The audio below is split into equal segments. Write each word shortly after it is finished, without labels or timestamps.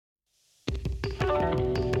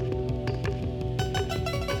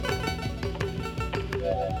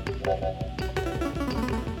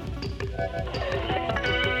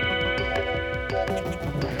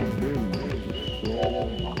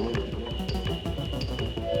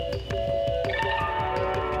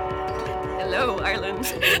Hello, Ireland.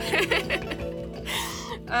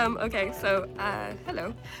 Okay, so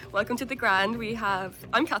hello. Welcome to The Grand.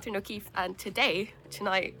 I'm Catherine O'Keefe, and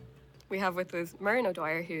tonight, we have with us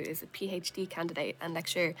Muireann, who is a PhD candidate and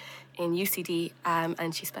lecturer in UCD,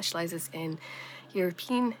 and she specialises in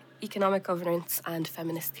European economic governance and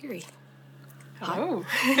feminist theory. Hello.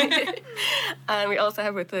 And we also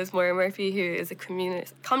have with us Moira Murphy, who is a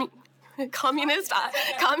communist. Wow,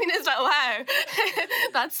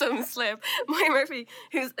 that's some slip. Moira Murphy,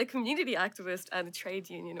 who's a community activist and a trade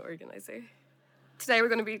union organiser. Today we're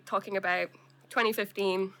going to be talking about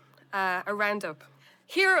 2015, a roundup.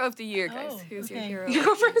 Hero of the year, guys. Who's your hero? You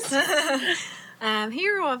go first.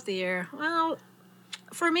 Hero of the year. Well,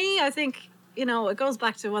 for me, I think, it goes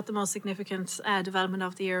back to what the most significant development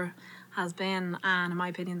of the year has been, and in my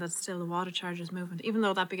opinion, that's still the water charges movement, even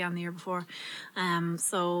though that began the year before.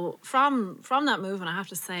 So from that movement, I have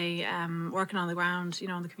to say, working on the ground,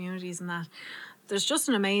 in the communities and that, there's just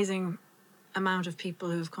an amazing amount of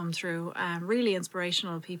people who've come through, really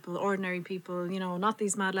inspirational people, ordinary people, not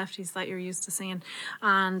these mad lefties that you're used to seeing,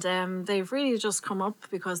 and they've really just come up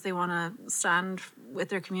because they want to stand with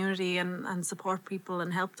their community and support people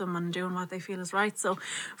and help them and doing what they feel is right. So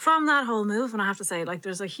from that whole movement, I have to say,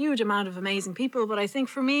 there's a huge amount of amazing people, but I think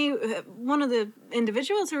for me, one of the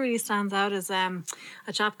individuals who really stands out is a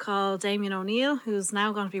chap called Damien O'Neill, who's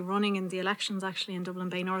now going to be running in the elections actually in Dublin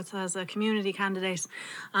Bay North as a community candidate,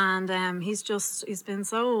 and he's been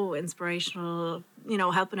so inspirational,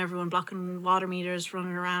 helping everyone, blocking water meters,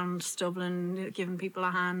 running around Dublin, giving people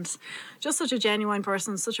a hand. Just such a genuine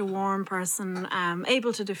person, such a warm person,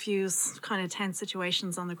 able to diffuse kind of tense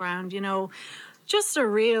situations on the ground, just a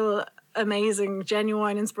real amazing,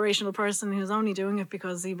 genuine, inspirational person who's only doing it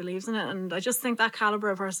because he believes in it. And I just think that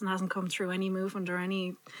calibre of person hasn't come through any movement or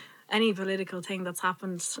any political thing that's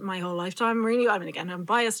happened my whole lifetime, really. I mean, again, I'm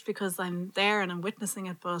biased because I'm there and I'm witnessing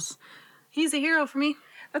it, but he's a hero for me.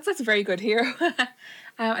 That's a very good hero.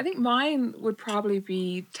 I think mine would probably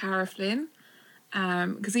be Tara Flynn,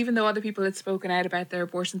 because even though other people had spoken out about their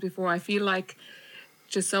abortions before, I feel like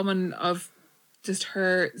just someone of just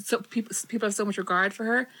her, people have so much regard for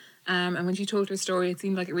her, and when she told her story, it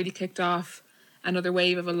seemed like it really kicked off another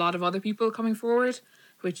wave of a lot of other people coming forward,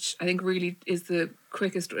 which I think really is the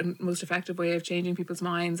quickest and most effective way of changing people's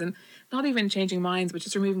minds, and not even changing minds, but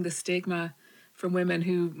just removing the stigma from women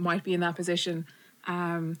who might be in that position.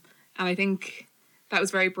 And I think that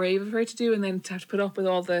was very brave of her to do, and then to have to put up with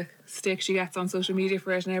all the stick she gets on social media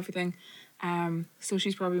for it and everything. So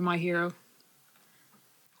she's probably my hero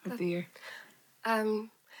of the year.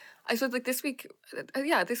 I suppose this week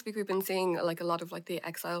we've been seeing a lot of the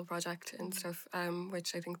Exile project and stuff,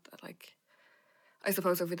 which I think that I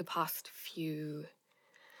suppose over the past year,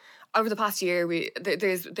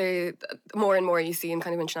 there's more and more you see in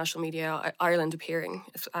kind of international media Ireland appearing,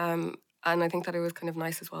 and I think that it was kind of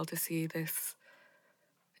nice as well to see this,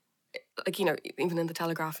 even in the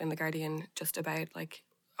Telegraph and the Guardian, just about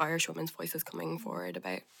Irish women's voices coming forward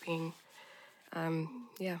about being,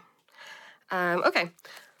 okay.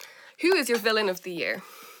 Who is your villain of the year?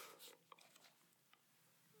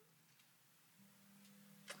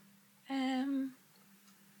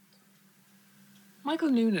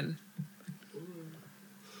 Michael Noonan,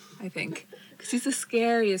 I think, because he's the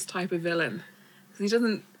scariest type of villain. Because he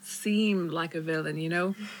doesn't seem like a villain,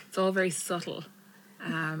 It's all very subtle.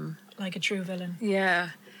 Like a true villain. Yeah,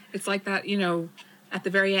 it's like that. At the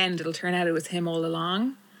very end, it'll turn out it was him all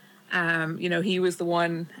along. He was the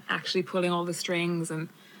one actually pulling all the strings, and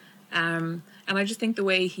I just think the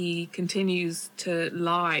way he continues to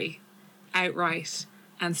lie outright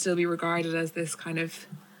and still be regarded as this kind of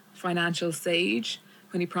financial sage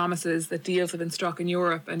when he promises that deals have been struck in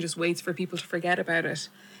Europe and just waits for people to forget about it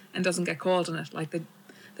and doesn't get called on it,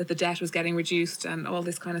 that the debt was getting reduced and all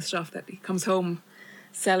this kind of stuff, that he comes home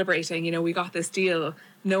celebrating, we got this deal,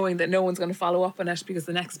 knowing that no one's going to follow up on it because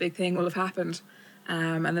the next big thing will have happened,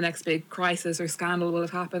 and the next big crisis or scandal will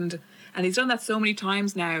have happened. And he's done that so many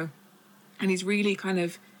times now, and he's really kind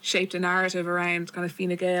of shaped a narrative around kind of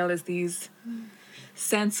Fine Gael as these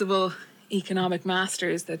sensible economic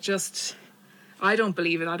masters that just, I don't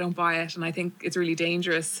believe it, I don't buy it, and I think it's really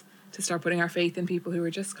dangerous to start putting our faith in people who are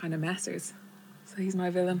just kind of messers. So he's my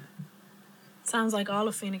villain. Sounds like all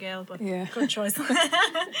of Fine Gael, but yeah. Good choice.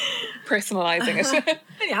 Personalising it.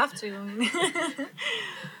 You have to.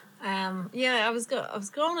 I was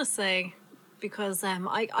going to say because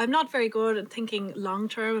I'm not very good at thinking long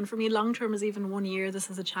term, and for me long term is even 1 year. This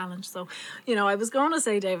is a challenge. So, I was going to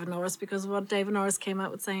say David Norris because what David Norris came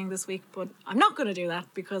out with saying this week, but I'm not going to do that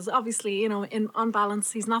because obviously, on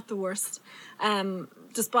balance, he's not the worst.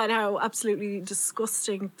 Despite how absolutely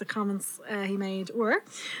disgusting the comments he made were.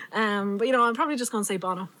 But I'm probably just going to say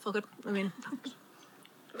Bono. Fuck it. I mean,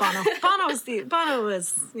 Bono. Bono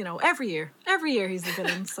is, every year he's the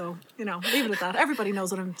villain. So, leave it at that. Everybody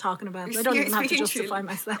knows what I'm talking about. I don't even have to justify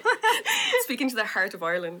myself. Speaking to the heart of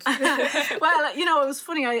Ireland. Well, it was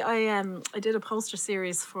funny. I did a poster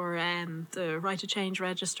series for the Right to Change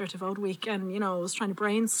Register to Vote Week, and I was trying to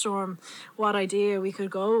brainstorm what idea we could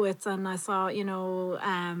go with, and I thought,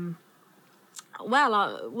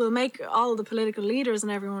 we'll make all the political leaders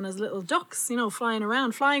and everyone as little ducks, flying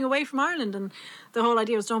around, flying away from Ireland. And the whole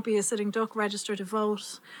idea was don't be a sitting duck, register to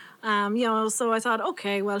vote. So I thought,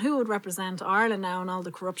 okay, well, who would represent Ireland now and all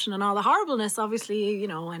the corruption and all the horribleness? Obviously,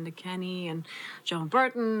 Enda Kenny and Joan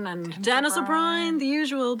Burton and Dennis O'Brien, the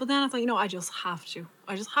usual. But then I thought, I just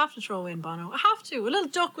have to throw in Bono. I have to. A little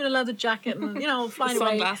duck with a leather jacket and, flying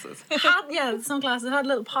away. Sunglasses. The sunglasses. It had a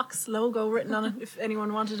little Pox logo written on it if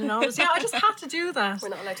anyone wanted to know. I just had to do that. We're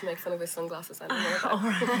not allowed to make fun of his sunglasses anymore.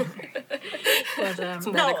 But, it's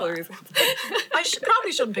medical reasons. I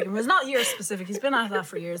probably shouldn't pick him. It's not year specific. He's been at that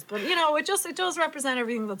for years. But, it does represent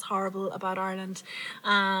everything that's horrible about Ireland.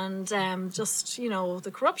 And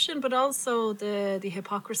the corruption, but also the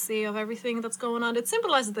hypocrisy of everything that's going on. It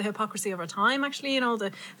symbolises the hypocrisy of our time, actually,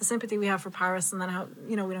 the sympathy we have for Paris, and then how,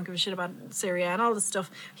 we don't give a shit about Syria and all this stuff.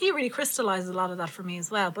 He really crystallises a lot of that for me as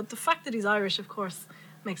well. But the fact that he's Irish, of course,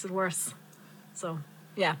 makes it worse. So,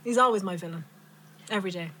 yeah, he's always my villain. Every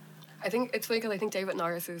day. I think it's funny because I think David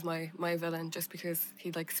Norris is my villain just because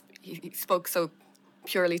he spoke so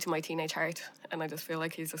purely to my teenage heart, and I just feel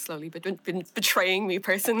like he's just slowly been betraying me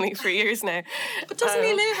personally for years now. But doesn't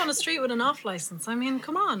he live on a street with an off license? I mean,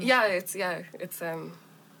 come on. Yeah, it's a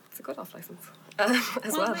good off license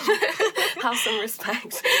as well. Have some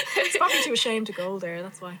respect. He's probably too ashamed to go there.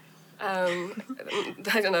 That's why. I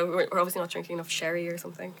don't know. We're obviously not drinking enough sherry or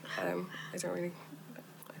something. I don't really.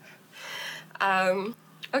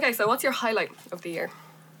 Okay, so what's your highlight of the year?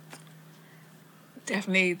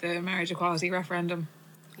 Definitely the marriage equality referendum.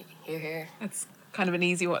 Here. That's kind of an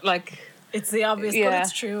easy one. It's the obvious, but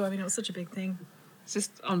it's true. I mean, it was such a big thing. It's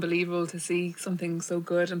just unbelievable to see something so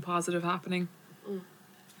good and positive happening.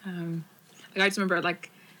 I just remember,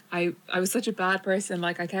 I was such a bad person.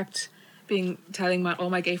 I kept telling all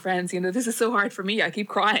my gay friends, this is so hard for me. I keep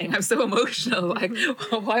crying. I'm so emotional.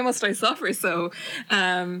 Why must I suffer so?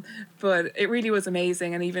 But it really was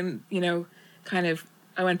amazing. And even,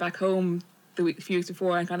 I went back home a few weeks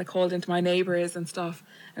before and kind of called into my neighbours and stuff.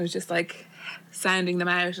 And it was just sounding them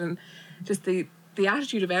out, and just the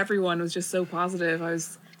attitude of everyone was just so positive. I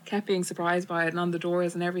kept being surprised by it, and on the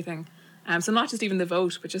doors and everything. So not just even the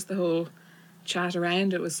vote, but just the whole chat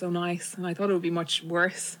around it was so nice. And I thought it would be much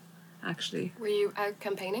worse, actually. Were you out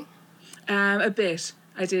campaigning? A bit.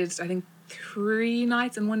 I did, I think, 3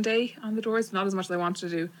 nights and 1 day on the doors. Not as much as I wanted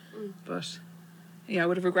to do, but I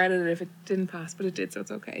would have regretted it if it didn't pass, but it did, so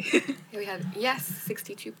it's okay. Yeah, we had yes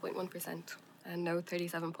 62.1% and no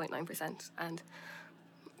 37.9%, and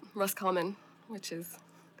Roscommon, which is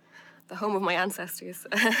the home of my ancestors,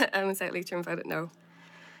 in South Leitrim, voted no.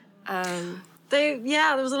 There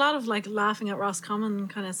was a lot of laughing at Roscommon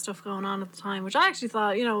kind of stuff going on at the time, which I actually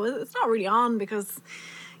thought, it's not really on because,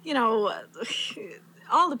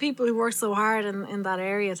 all the people who work so hard in that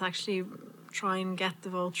area to actually try and get the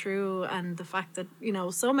vote through, and the fact that,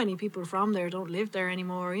 so many people from there don't live there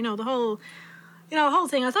anymore, the whole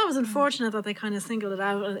thing. I thought it was unfortunate that they kind of singled it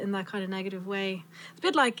out in that kind of negative way. It's a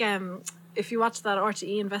bit like, if you watch that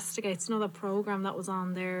RTE Investigates, that programme that was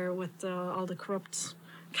on there with all the corrupt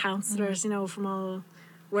councillors, from all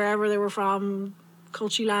wherever they were from,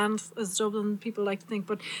 Culture land, as Dublin people like to think,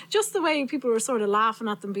 but just the way people were sort of laughing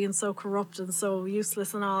at them being so corrupt and so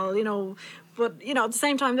useless and all, but at the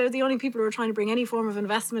same time they're the only people who are trying to bring any form of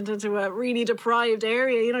investment into a really deprived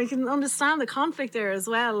area. You can understand the conflict there as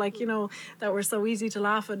well, that we're so easy to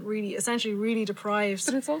laugh at essentially really deprived.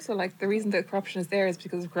 But it's also the reason that corruption is there is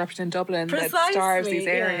because of corruption in Dublin. Precisely, that starves these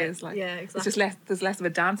areas. Exactly. It's just there's less of a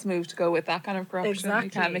dance move to go with that kind of corruption. Exactly.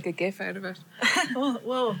 You can't make a gif out of it.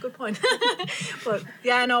 Whoa, good point. But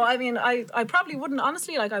I mean, I probably wouldn't,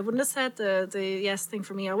 honestly, I wouldn't have said the yes thing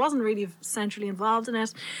for me. I wasn't really centrally involved in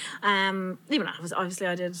it. even obviously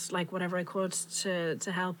I did like whatever I could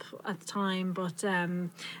to help at the time. But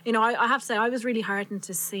I have to say I was really heartened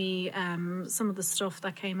to see some of the stuff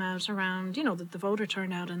that came out around the voter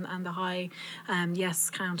turnout and the high yes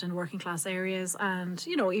count in working class areas, and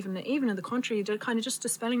even in the country, they're kind of just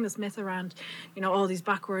dispelling this myth around all these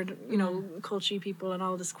backward culture people and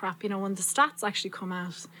all this crap. When the stats actually come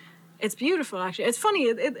out, it's beautiful, actually. It's funny.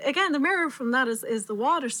 Again, the mirror from that is the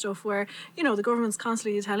water stuff, where the government's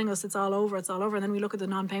constantly telling us it's all over, and then we look at the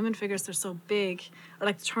non-payment figures; they're so big, or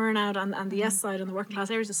like the turnout and the yes side and the working class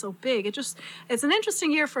areas is so big. It's an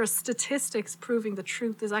interesting year for statistics proving the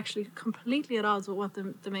truth is actually completely at odds with what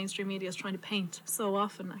the mainstream media is trying to paint so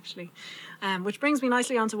often, actually. Which brings me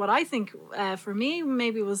nicely onto what I think for me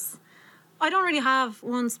maybe was. I don't really have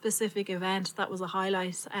one specific event that was a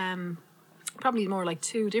highlight. Probably more like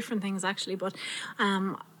two different things, actually, but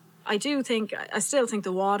I still think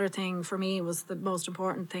the water thing for me was the most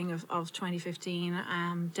important thing of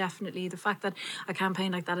 2015. Definitely the fact that a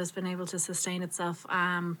campaign like that has been able to sustain itself.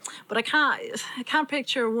 But I can't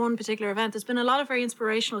picture one particular event. There's been a lot of very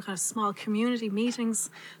inspirational kind of small community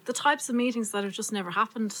meetings, the types of meetings that have just never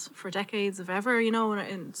happened for decades, if ever,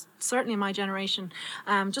 and certainly in my generation.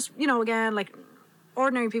 Again, like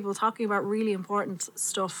ordinary people talking about really important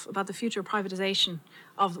stuff about the future privatization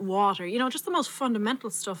of water, just the most fundamental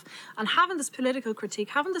stuff, and having this political critique,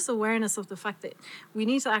 having this awareness of the fact that we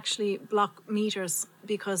need to actually block meters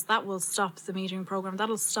because that will stop the metering program,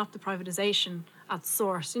 that'll stop the privatization at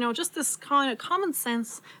source. Just this kind of common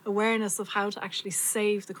sense awareness of how to actually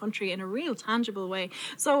save the country in a real tangible way.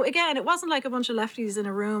 So again, it wasn't like a bunch of lefties in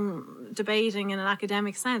a room debating in an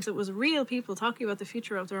academic sense. It was real people talking about the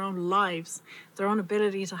future of their own lives, their own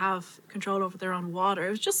ability to have control over their own water. It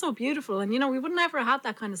was just so beautiful. And, we would never have had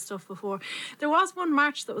that kind of stuff before. There was one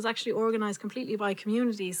march that was actually organised completely by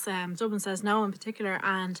communities, Dublin Says No in particular,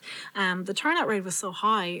 and the turnout rate was so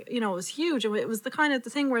high. It was huge. It was the kind of the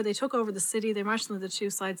thing where they took over the city, they marched on the two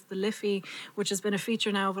sides of the Liffey, which has been a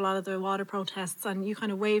feature now of a lot of the water protests, and you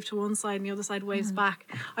kind of wave to one side and the other side waves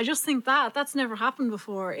back. I just think that's never happened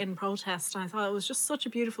before in protest, and I thought it was just such a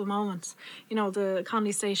beautiful moment. The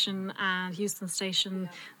Conley station and Houston station,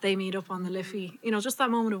 they meet up on the Liffey. Just that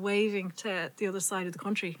moment of waving to the other side of the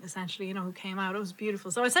country, essentially, who came out. It was beautiful.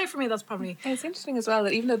 So I'd say for me that's probably... And it's interesting as well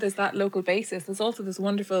that even though there's that local basis, there's also this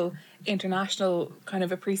wonderful international kind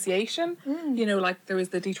of appreciation. Like there was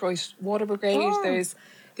the Detroit Water Brigade, there's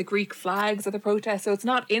the Greek flags at the protest. So it's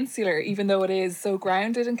not insular, even though it is so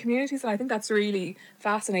grounded in communities. And I think that's really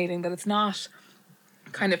fascinating, that it's not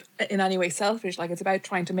kind of in any way selfish. Like it's about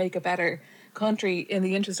trying to make a better country in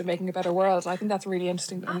the interest of making a better world. I think that's really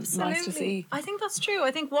interesting and nice to see. I think that's true.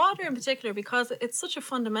 I think water in particular, because it's such a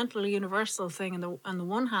fundamental universal thing on the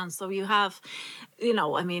one hand. So you have,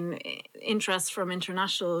 interest from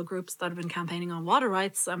international groups that have been campaigning on water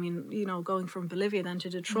rights. Going from Bolivia then to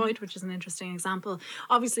Detroit, which is an interesting example.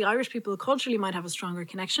 Obviously, Irish people culturally might have a stronger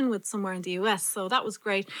connection with somewhere in the US, so that was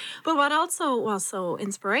great. But what also was so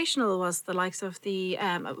inspirational was the likes of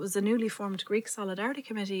it was a newly formed Greek Solidarity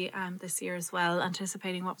Committee this year as well,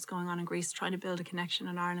 anticipating what was going on in Greece, trying to build a connection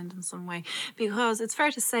in Ireland in some way. Because it's fair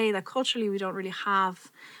to say that culturally we don't really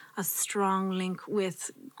have a strong link with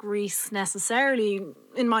Greece necessarily,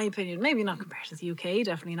 in my opinion. Maybe not compared to the UK,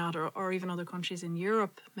 definitely not, or even other countries in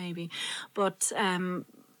Europe, maybe. But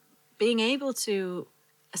being able to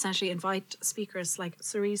essentially invite speakers like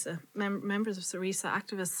Syriza, members of Syriza,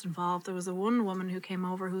 activists involved. There was one woman who came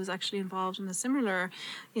over who was actually involved in a similar,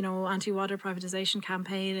 anti-water privatization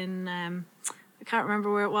campaign in, I can't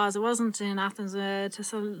remember where it was. It wasn't in Athens,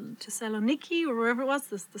 Thessaloniki or wherever it was,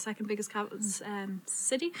 the second biggest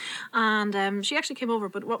city. And she actually came over.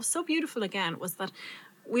 But what was so beautiful again was that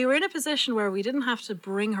we were in a position where we didn't have to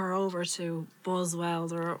bring her over to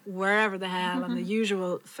Buzzwell or wherever the hell and the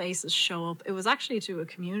usual faces show up. It was actually to a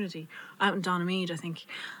community out in Donamead, I think.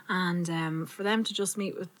 And for them to just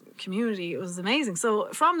meet with community, it was amazing. So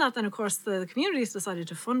from that then, of course, the communities decided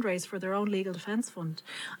to fundraise for their own legal defence fund.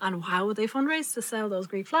 And how would they fundraise? To sell those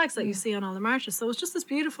Greek flags that you see on all the marches. So it was just this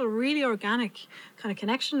beautiful, really organic kind of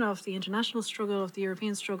connection of the international struggle, of the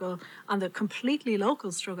European struggle, and the completely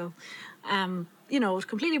local struggle. It was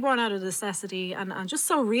completely born out of necessity and just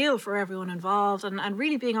so real for everyone involved, and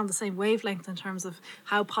really being on the same wavelength in terms of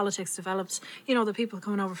how politics developed. The people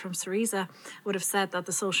coming over from Syriza would have said that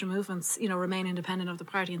the social movements, remain independent of the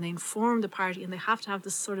party and they inform the party and they have to have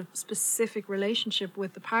this sort of specific relationship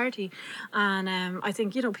with the party. And I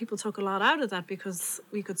think, people took a lot out of that because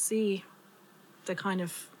we could see the kind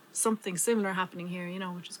of something similar happening here,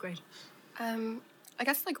 which is great. I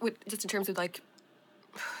guess just in terms of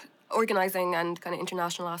organising and kind of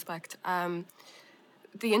international aspect,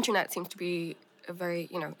 the internet seems to be a very,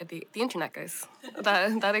 the internet, guys,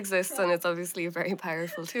 that exists, and it's obviously a very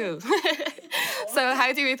powerful tool. So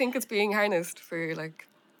how do you think it's being harnessed for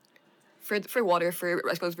for water, for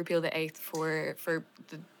I suppose repeal the eighth, for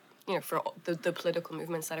the for the political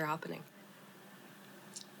movements that are happening?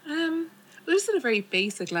 Just at a very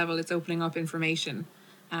basic level, it's opening up information,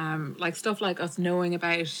 like stuff like us knowing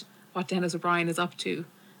about what Dennis O'Brien is up to.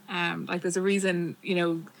 Like there's a reason,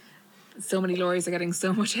 so many lawyers are getting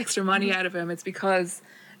so much extra money out of him. It's because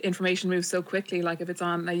information moves so quickly. Like if it's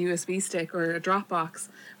on a USB stick or a Dropbox,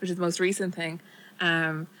 which is the most recent thing.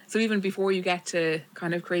 So even before you get to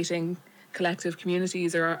kind of creating collective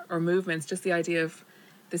communities or movements, just the idea of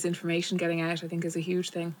this information getting out, I think, is a huge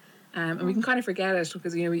thing. And we can kind of forget it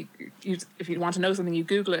because, if you want to know something, you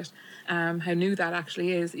Google it, how new that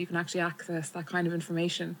actually is. You can actually access that kind of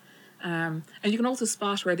information. And you can also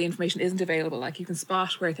spot where the information isn't available. Like you can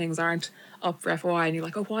spot where things aren't up for FOI and you're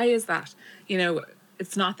like, oh, why is that?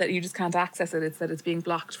 It's not that you just can't access it, it's that it's being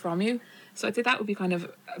blocked from you. So I'd say that would be kind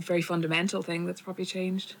of a very fundamental thing that's probably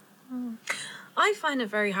changed. I find it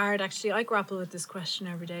very hard, actually. I grapple with this question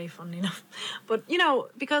every day, funnily enough. But,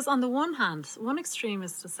 because on the one hand, one extreme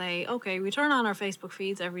is to say, okay, we turn on our Facebook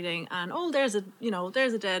feeds every day and, there's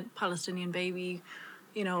a dead Palestinian baby,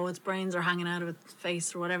 its brains are hanging out of its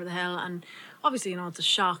face or whatever the hell. And obviously, it's a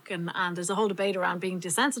shock and there's a whole debate around being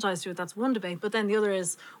desensitized to it. That's one debate. But then the other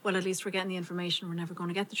is, well, at least we're getting the information. We're never going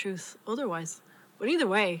to get the truth otherwise. But either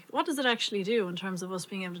way, what does it actually do in terms of us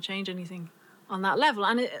being able to change anything on that level?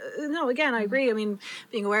 And again, I agree. I mean,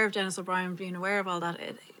 being aware of Dennis O'Brien, being aware of all that,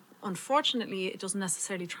 unfortunately, it doesn't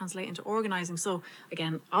necessarily translate into organising. So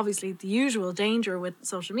again, obviously, the usual danger with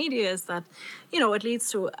social media is that, it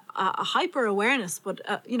leads to a hyper awareness, but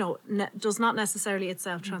does not necessarily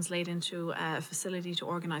itself translate into a facility to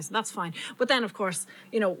organise. And that's fine. But then, of course,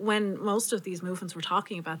 when most of these movements we're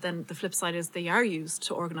talking about, then the flip side is they are used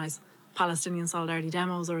to organise Palestinian solidarity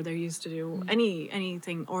demos, or they're used to do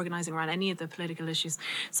anything organising around any of the political issues.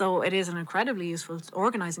 So it is an incredibly useful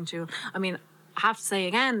organising tool. I mean, I have to say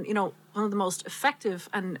again, one of the most effective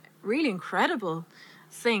and really incredible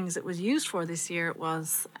things it was used for this year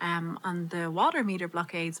was on the water meter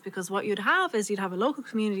blockades, because what you'd have a local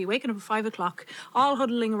community waking up at 5 o'clock, all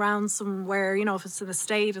huddling around somewhere. If it's in a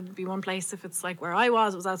state, it'd be one place. If it's like where I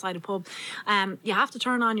was, it was outside a pub. You have to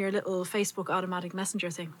turn on your little Facebook automatic messenger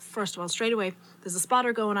thing. First of all, straight away, there's a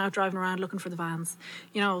spotter going out driving around looking for the vans.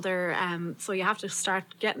 So you have to start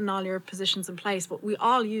getting all your positions in place. But we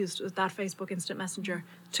all used that Facebook instant messenger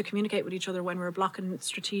to communicate with each other when we were blocking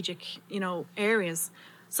strategic, areas.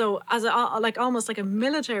 So as almost like a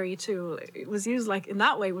military tool, it was used like in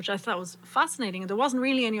that way, which I thought was fascinating. And there wasn't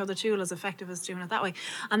really any other tool as effective as doing it that way.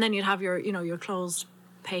 And then you'd have your, your closed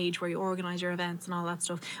page where you organise your events and all that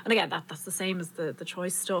stuff. And again, that's the same as the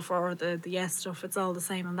choice stuff or the yes stuff. It's all the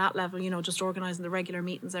same on that level, just organising the regular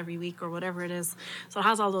meetings every week or whatever it is. So it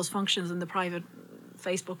has all those functions in the private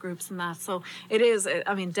Facebook groups and that. So it is,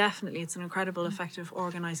 definitely it's an incredible effective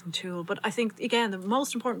organising tool. But I think, again, the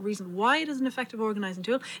most important reason why it is an effective organising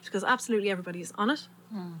tool is because absolutely everybody is on it.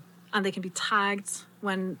 And they can be tagged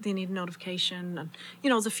when they need a notification. And,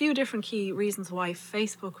 there's a few different key reasons why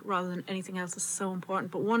Facebook, rather than anything else, is so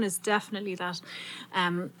important. But one is definitely that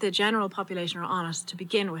the general population are on it to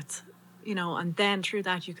begin with. And then through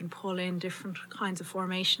that you can pull in different kinds of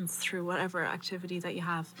formations through whatever activity that you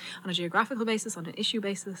have on a geographical basis, on an issue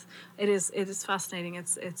basis. It is fascinating.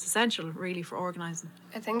 It's essential really for organising.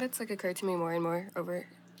 I think that's occurred to me more and more over.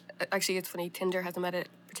 Actually, it's funny. Tinder hasn't made it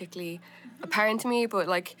particularly apparent to me, but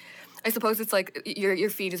I suppose it's your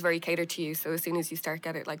feed is very catered to you. So as soon as you start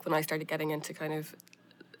getting when I started getting into kind of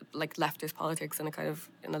leftist politics and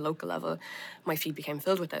in a local level, my feed became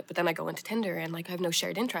filled with it. But then I go into Tinder and I have no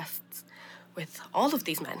shared interests with all of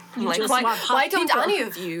these men. Why don't any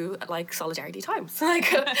of you like Solidarity Times? Why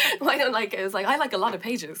don't it's I like a lot of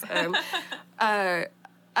pages. And I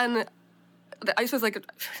suppose I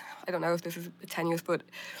don't know if this is tenuous, but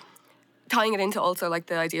tying it into also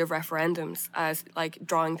the idea of referendums as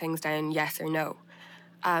drawing things down yes or no.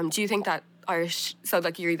 Do you think that Irish, so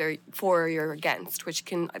you're either for or you're against, which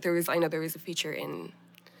I know there was a feature in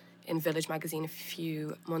Village magazine a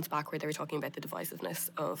few months back where they were talking about the divisiveness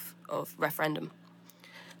of referenda.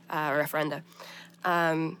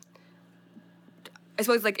 I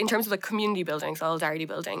suppose in terms of community building, solidarity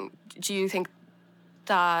building, do you think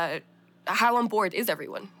that, how on board is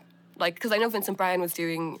everyone? Because I know Vincent Bryan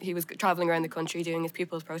he was travelling around the country doing his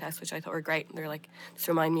people's protests, which I thought were great. And they're just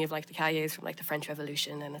remind me of the Cahiers from the French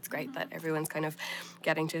Revolution, and it's great that everyone's kind of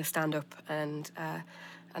getting to stand up and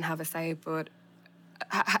have a say. But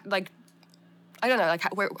I don't know, like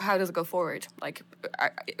how does it go forward? Like,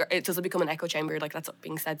 does it become an echo chamber? Like that's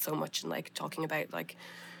being said so much and like talking about like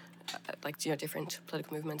different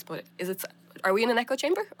political movements. But are we in an echo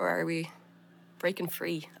chamber or are we breaking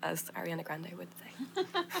free, as Ariana Grande would say?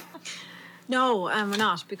 No, we're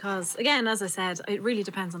not, because again, as I said, it really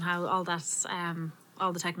depends on how all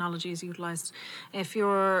the technology is utilised. If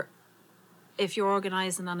you're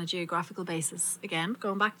organising on a geographical basis, again,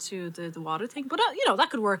 going back to the water thing, but that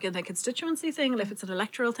could work in the constituency thing. If it's an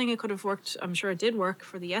electoral thing, it could have worked. I'm sure it did work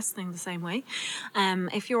for the yes thing the same way.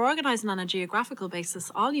 If you're organising on a geographical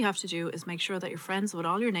basis, all you have to do is make sure that you're friends with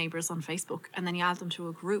all your neighbours on Facebook, and then you add them to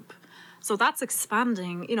a group. So that's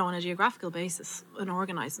expanding, on a geographical basis and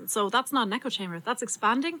organising. So that's not an echo chamber. That's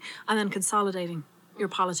expanding and then consolidating your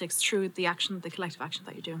politics through the collective action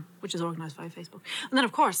that you're doing, which is organised via Facebook. And then,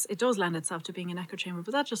 of course, it does lend itself to being an echo chamber,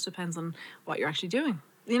 but that just depends on what you're actually doing.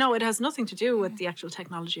 It has nothing to do with the actual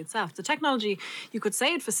technology itself. The technology, you could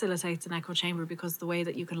say it facilitates an echo chamber because the way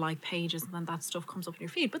that you can like pages and then that stuff comes up in your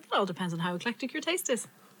feed, but that all depends on how eclectic your taste is.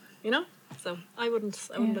 So I wouldn't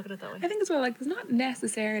look at it that way. I think as well, like, there's not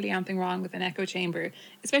necessarily anything wrong with an echo chamber,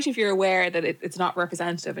 especially if you're aware that it's not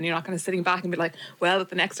representative and you're not kind of sitting back and be like, well, at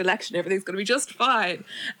the next election everything's going to be just fine.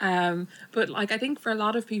 But like, I think for a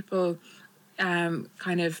lot of people,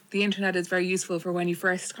 kind of the internet is very useful for when you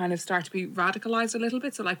first kind of start to be radicalized a little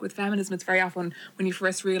bit. So like with feminism, it's very often when you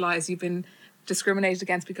first realize you've been discriminated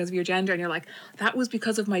against because of your gender, and you're like, that was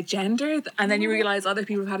because of my gender, and then you realize other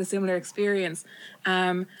people have had a similar experience.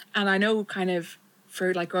 And I know kind of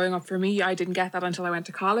for like growing up, for me, I didn't get that until I went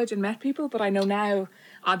to college and met people, but I know now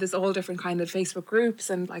there's all different kind of Facebook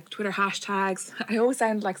groups and like Twitter hashtags. I always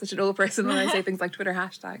sound like such an old person when I say things like Twitter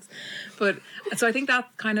hashtags, but so I think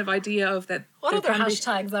that kind of idea of that. What other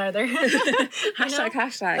hashtags are there?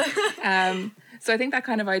 hashtag. So I think that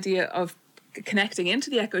kind of idea of connecting into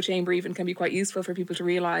the echo chamber even can be quite useful for people to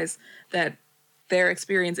realise that their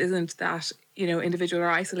experience isn't that individual or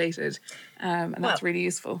isolated, and that's really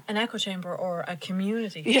useful. An echo chamber or a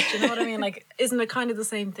community, do you know what I mean? Like, isn't it kind of the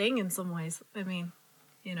same thing in some ways? I mean,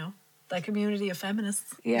 that community of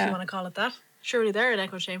feminists, if you want to call it that. Surely they're an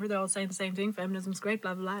echo chamber. They're all saying the same thing. Feminism's great,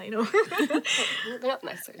 blah, blah, blah, They're not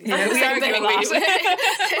necessarily. Yeah, we argue a lot.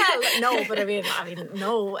 Well, no, but I mean,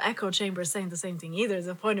 no echo chamber is saying the same thing either.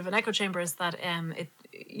 The point of an echo chamber is that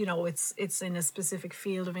it's in a specific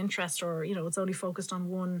field of interest, or it's only focused on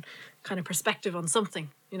one kind of perspective on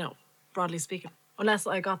something, broadly speaking. Unless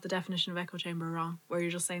I got the definition of echo chamber wrong, where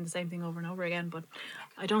you're just saying the same thing over and over again. But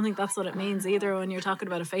I don't think that's what it means either when you're talking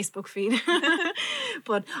about a Facebook feed.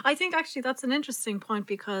 But I think actually that's an interesting point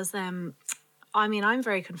because, I'm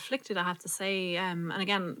very conflicted, I have to say. And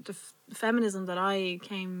again, the feminism that I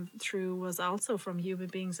came through was also from human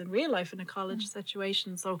beings in real life in a college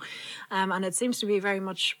situation. So, and it seems to be very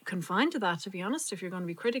much confined to that, to be honest, if you're going to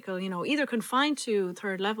be critical, either confined to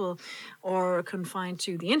third level or confined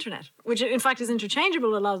to the internet, which in fact is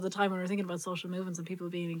interchangeable a lot of the time when we're thinking about social movements and people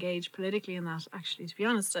being engaged politically in that, actually, to be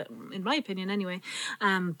honest, in my opinion anyway.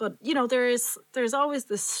 But, there's always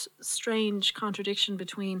this strange contradiction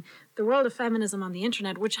between the world of feminism on the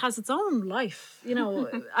internet, which has its own life,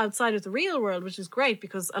 outside of the real world, which is great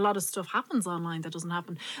because a lot of stuff happens online that doesn't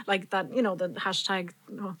happen. Like that, the hashtag,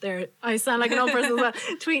 there, I sound like an old person,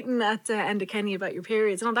 tweeting at Enda Kenny about your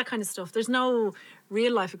periods and all that kind of stuff. There's no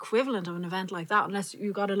real life equivalent of an event like that unless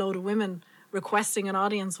you got a load of women requesting an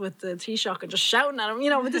audience with the Taoiseach and just shouting at him,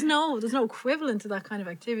 but there's no equivalent to that kind of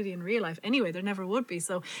activity in real life anyway. There never would be.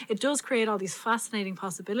 So it does create all these fascinating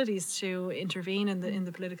possibilities to intervene in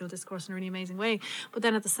the political discourse in a really amazing way. But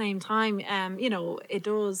then at the same time, it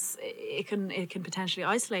can potentially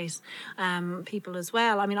isolate people as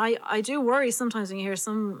well. I mean, I do worry sometimes when you hear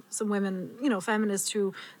some women, feminists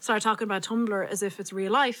who start talking about Tumblr as if it's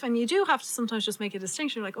real life, and you do have to sometimes just make a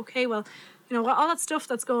distinction. Like, okay, well, all that stuff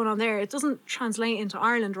that's going on there, it doesn't translate into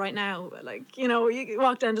Ireland right now. Like, you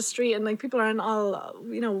walk down the street and like people aren't all,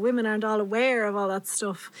 women aren't all aware of all that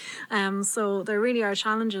stuff. So there really are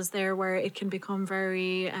challenges there where it can become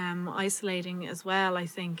very isolating as well, I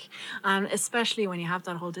think. And especially when you have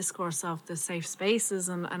that whole discourse of the safe spaces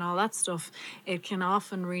and all that stuff, it can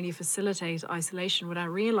often really facilitate isolation without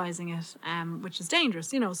realising it, which is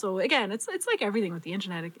dangerous, So again, it's like everything with the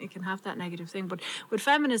internet, it can have that negative thing. But with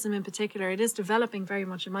feminism in particular, it is developing very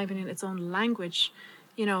much, in my opinion, its own language,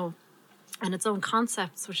 and its own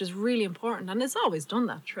concepts, which is really important. And it's always done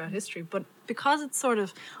that throughout history. But because it's sort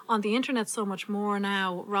of on the internet so much more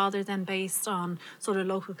now, rather than based on sort of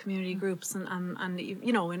local community groups and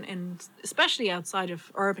in especially outside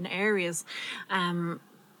of urban areas,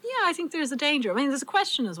 I think there's a danger. I mean, there's a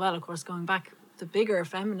question as well, of course, going back the bigger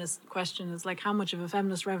feminist question is like, how much of a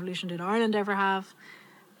feminist revolution did Ireland ever have?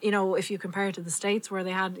 You know, if you compare it to the States, where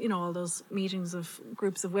they had, you know, all those meetings of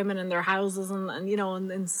groups of women in their houses and you know, in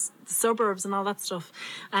the suburbs and all that stuff.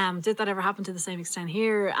 Did that ever happen to the same extent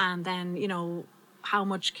here? And then, you know, how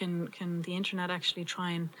much can the internet actually try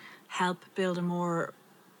and help build a more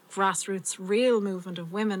grassroots real movement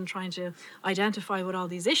of women trying to identify with all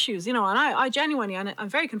these issues, you know? And I genuinely, and I'm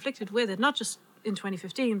very conflicted with it, not just in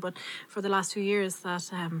 2015 but for the last 2 years,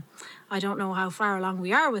 that I don't know how far along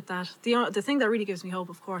we are with that. The thing that really gives me hope,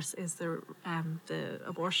 of course, is the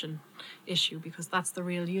abortion issue, because that's the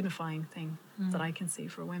real unifying thing that I can see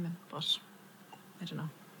for women. But I don't know.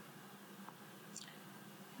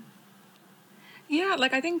 Yeah,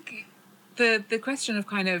 like I think the question of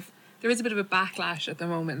kind of, there is a bit of a backlash at the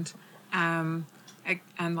moment, and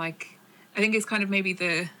like I think it's kind of maybe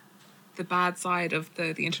the bad side of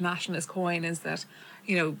the internationalist coin is that,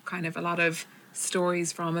 you know, kind of a lot of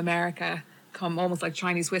stories from America come almost like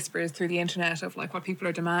Chinese whispers through the internet of like what people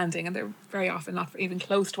are demanding, and they're very often not even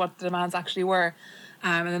close to what the demands actually were.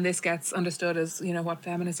 And then this gets understood as, you know, what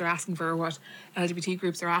feminists are asking for, or what LGBT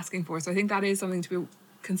groups are asking for. So I think that is something to be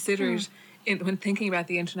considered when thinking about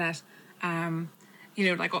the internet. You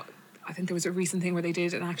know, like I think there was a recent thing where they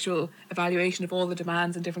did an actual evaluation of all the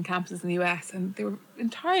demands in different campuses in the US, and they were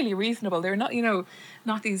entirely reasonable. They're not, you know,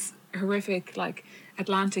 not these horrific like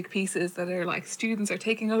Atlantic pieces that are like students are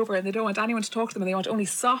taking over and they don't want anyone to talk to them and they want only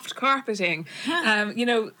soft carpeting. You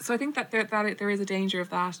know, so I think that there is a danger of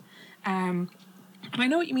that. And I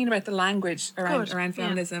know what you mean about the language around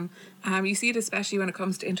feminism. You see it especially when it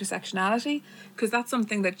comes to intersectionality, because that's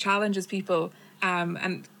something that challenges people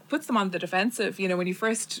and puts them on the defensive. You know, when you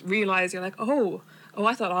first realise, you're like, oh,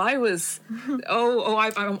 I thought I was,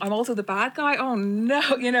 I'm also the bad guy. Oh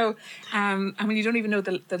no, you know, and when you don't even know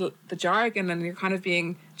the jargon and you're kind of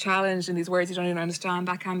being challenged in these words you don't even understand,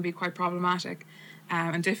 that can be quite problematic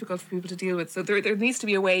and difficult for people to deal with. So there needs to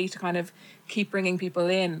be a way to kind of keep bringing people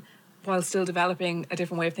in while still developing a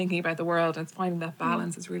different way of thinking about the world, and finding that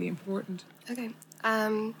balance is really important. Okay.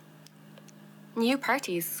 New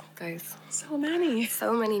parties, guys. So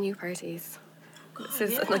many new parties. God,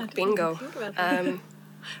 This is like bingo.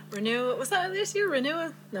 Renew, was that this year?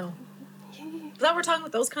 Renew? No. Is that we're talking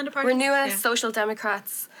about those kind of parties? Renew, Social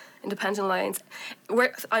Democrats, Independent Alliance.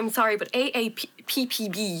 I'm sorry, but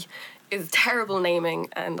AAPPB is terrible naming,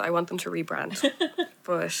 and I want them to rebrand.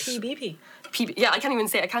 But PBP. I can't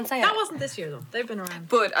say it. That wasn't this year though. They've been around.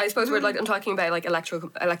 But I suppose I'm talking about like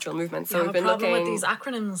electoral movements. So we've been looking with these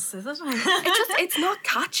acronyms, is it? it's not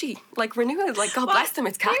catchy. Like Renew is like, God bless them,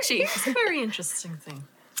 it's catchy. Here's a very interesting thing.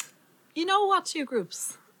 You know what two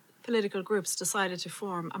political groups decided to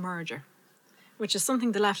form a merger, which is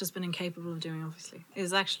something the left has been incapable of doing, obviously,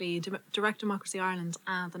 is actually Direct Democracy Ireland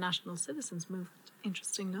and the National Citizens Movement.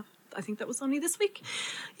 Interesting enough. I think that was only this week,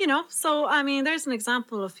 you know. So, I mean, there's an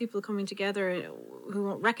example of people coming together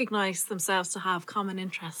who recognise themselves to have common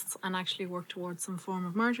interests and actually work towards some form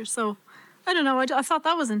of merger. So, I don't know. I thought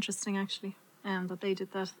that was interesting, actually, that they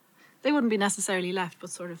did that. They wouldn't be necessarily left, but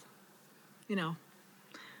sort of, you know,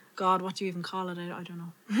 God, what do you even call it? I don't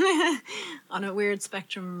know. On a weird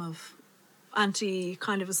spectrum of anti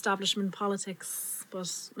kind of establishment politics,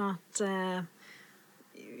 but not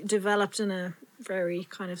developed in a very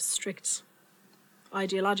kind of strict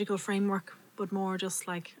ideological framework, but more just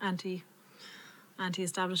like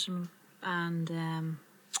anti-establishment and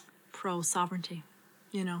pro-sovereignty,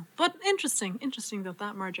 you know. But interesting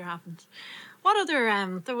that merger happened. What other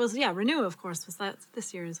there was Renew, of course, was that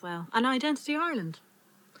this year as well, and Identity Ireland,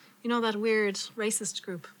 you know, that weird racist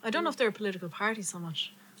group. I don't know if they're a political party so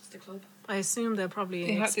much, Just a club. I assume they'll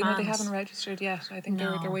probably expand. They haven't registered yet. I think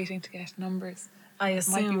they're waiting to get numbers. I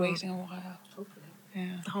assume might be waiting a while. Hopefully.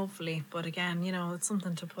 Yeah. Hopefully, but again, you know, it's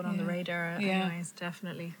something to put on the radar. Anyways,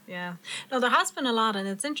 definitely. Yeah. No, there has been a lot, and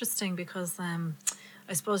it's interesting because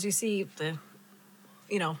I suppose you see the,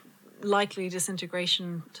 you know, likely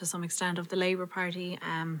disintegration to some extent of the Labour Party,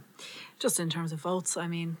 just in terms of votes. I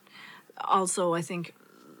mean, also I think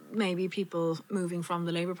maybe people moving from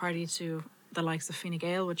the Labour Party to the likes of Fine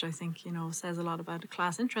Gael, which I think, you know, says a lot about the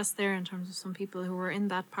class interest there in terms of some people who were in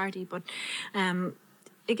that party. But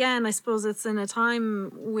again, I suppose it's in a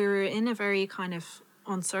time, we're in a very kind of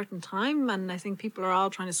uncertain time, and I think people are all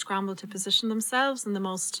trying to scramble to position themselves in the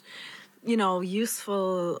most, you know,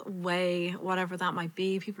 useful way, whatever that might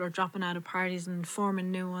be. People are dropping out of parties and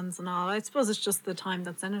forming new ones and all. I suppose it's just the time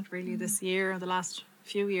that's in it really this year, or the last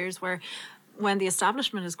few years, where when the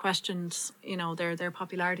establishment is questioned, you know, their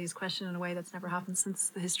popularity is questioned in a way that's never happened since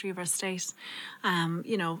the history of our state.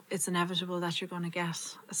 You know, it's inevitable that you're going to get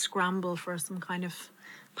a scramble for some kind of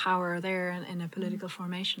power there in a political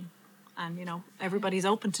formation. And, everybody's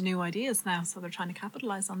open to new ideas now, so they're trying to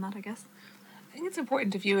capitalise on that, I guess. I think it's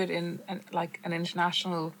important to view it in an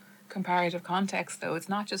international comparative context, though. It's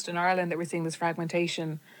not just in Ireland that we're seeing this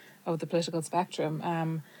fragmentation of the political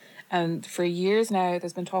spectrum. And for years now,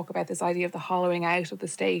 there's been talk about this idea of the hollowing out of the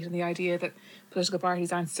state, and the idea that political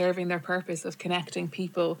parties aren't serving their purpose of connecting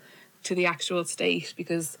people to the actual state,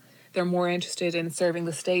 because they're more interested in serving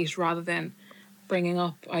the state rather than bringing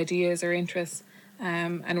up ideas or interests.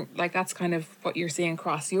 And that's kind of what you're seeing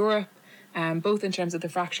across Europe, both in terms of the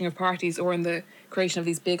fracturing of parties or in the creation of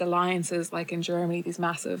these big alliances, like in Germany, these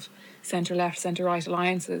massive centre-left, centre-right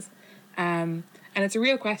alliances. And it's a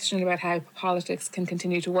real question about how politics can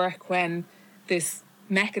continue to work when this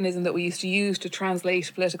mechanism that we used to use to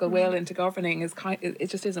translate political will into governing it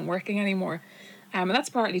just isn't working anymore. And that's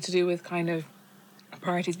partly to do with kind of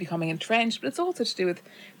parties becoming entrenched, but it's also to do with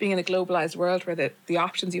being in a globalised world where the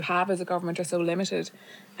options you have as a government are so limited,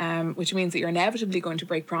 which means that you're inevitably going to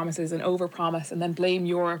break promises and overpromise and then blame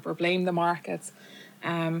Europe or blame the markets.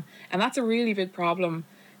 And that's a really big problem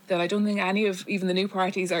that I don't think any of even the new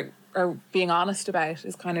parties are being honest about,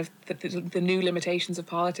 is kind of the new limitations of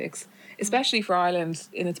politics, especially for Ireland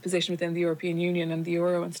in its position within the European Union and the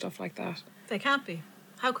euro and stuff like that. They can't be.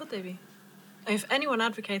 How could they be? If anyone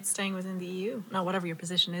advocates staying within the EU, now whatever your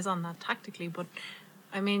position is on that tactically, but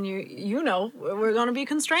I mean, we're going to be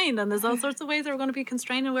constrained, and there's all sorts of ways that we're going to be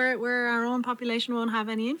constrained, and where our own population won't have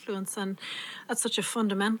any influence, and that's such a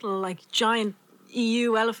fundamental, giant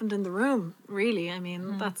EU elephant in the room, really. I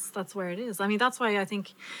mean, that's where it is. I mean, that's why I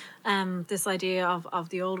think this idea of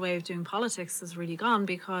the old way of doing politics has really gone,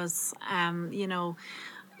 because,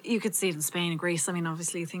 you could see it in Spain and Greece. I mean,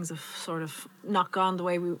 obviously things have sort of not gone the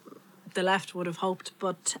way the left would have hoped,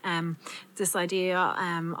 but this idea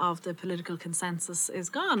of the political consensus is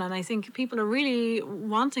gone, and I think people are really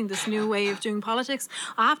wanting this new way of doing politics.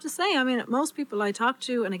 I have to say, I mean, most people I talk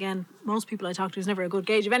to, and again, most people I talk to is never a good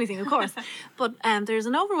gauge of anything, of course, but there's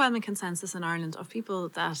an overwhelming consensus in Ireland of people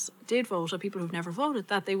that did vote, or people who've never voted,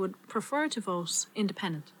 that they would prefer to vote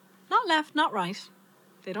independent. Not left, not right.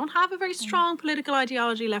 They don't have a very strong political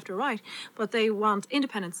ideology, left or right, but they want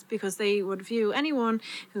independence, because they would view anyone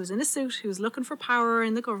who's in a suit, who's looking for power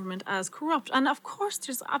in the government, as corrupt. And of course,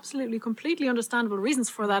 there's absolutely, completely understandable reasons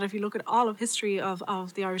for that if you look at all of history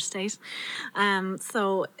of the Irish state.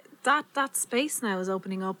 So that space now is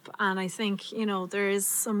opening up, and I think, there is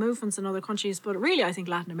some movements in other countries, but really I think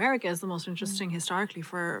Latin America is the most interesting historically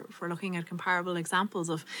for looking at comparable examples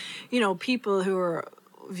of, people who are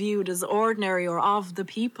viewed as ordinary or of the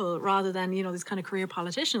people, rather than these kind of career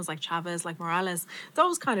politicians like Chavez, like Morales,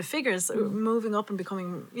 those kind of figures moving up and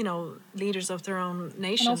becoming leaders of their own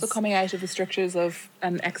nations, and also coming out of the strictures of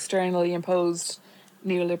an externally imposed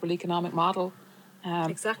neoliberal economic model.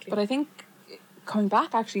 Exactly. But I think coming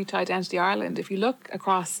back actually to Identity Ireland, if you look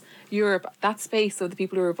across Europe, that space of the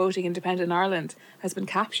people who are voting independent in Ireland has been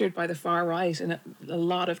captured by the far right in a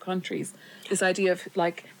lot of countries. This idea of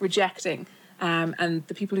rejecting. And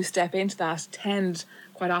the people who step into that tend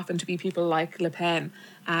quite often to be people like Le Pen.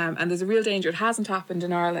 And there's a real danger. It hasn't happened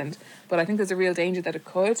in Ireland, but I think there's a real danger that it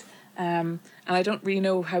could. And I don't really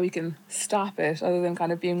know how we can stop it other than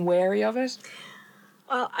kind of being wary of it.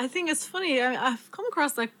 Well, I think it's funny. I've come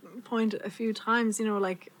across that point a few times, I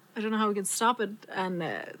don't know how we can stop it. And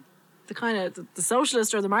the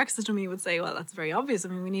socialist or the Marxist in me would say, well, that's very obvious. I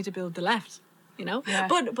mean, we need to build the left. Yeah.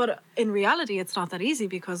 But in reality, it's not that easy,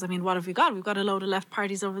 because, I mean, what have we got? We've got a load of left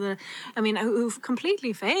parties who've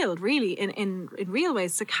completely failed, really, in real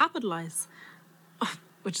ways to capitalise,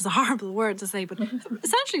 which is a horrible word to say, but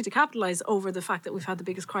essentially to capitalise over the fact that we've had the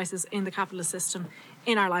biggest crisis in the capitalist system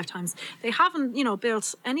in our lifetimes. They haven't,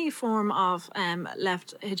 built any form of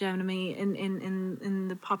left hegemony in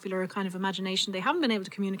the popular kind of imagination. They haven't been able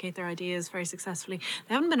to communicate their ideas very successfully.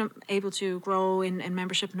 They haven't been able to grow in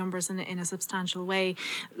membership numbers in a substantial way,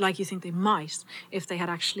 like you think they might if they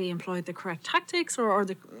had actually employed the correct tactics or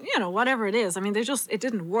the, whatever it is. I mean, it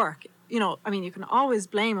didn't work. You can always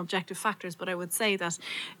blame objective factors, but I would say that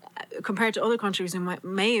compared to other countries who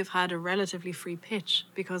may have had a relatively free pitch,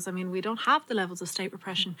 because, we don't have the levels of state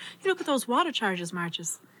repression. You look at those water charges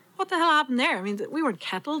marches. What the hell happened there? I mean, we weren't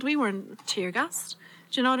kettled, we weren't tear gassed.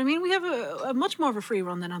 Do you know what I mean? We have a much more of a free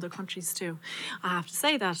run than other countries too. I have to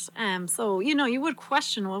say that. So, you would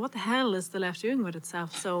question, well, what the hell is the left doing with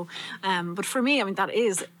itself? So, but for me, that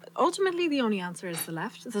is ultimately the only answer is the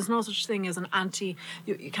left. There's no such thing as an anti.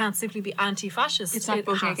 You can't simply be anti-fascist. It's not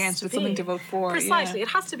voting against, it's something to vote for. Precisely, yeah. it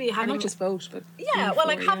has to be having. Or not just vote, but yeah, well,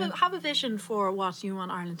 like for, have a vision for what you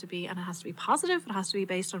want Ireland to be, and it has to be positive. It has to be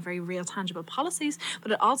based on very real, tangible policies,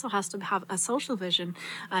 but it also has to have a social vision,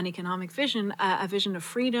 an economic vision, a vision of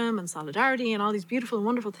freedom and solidarity, and all these beautiful,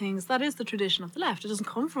 wonderful things. That is the tradition of the left. It doesn't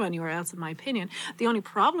come from anywhere else, in my opinion. The only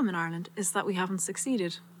problem in Ireland is that we haven't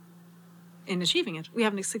succeeded in achieving it. We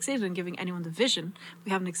haven't succeeded in giving anyone the vision.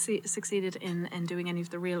 We haven't succeeded in doing any of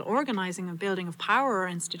the real organising and building of power or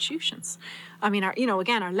institutions. I mean,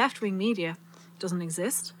 our left-wing media doesn't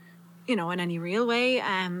exist, in any real way,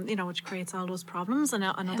 which creates all those problems. And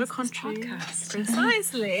another country,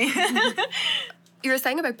 precisely. You were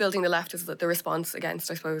saying about building the left as the response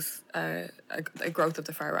against, I suppose, a growth of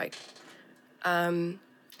the far right. And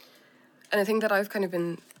I think that I've kind of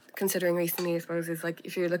been considering recently, I suppose, is like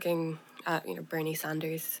if you're looking at Bernie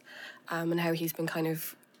Sanders and how he's been kind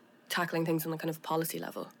of tackling things on a kind of policy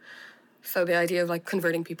level. So the idea of like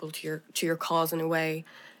converting people to your cause in a way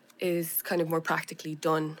is kind of more practically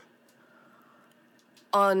done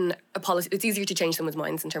on a policy. It's easier to change someone's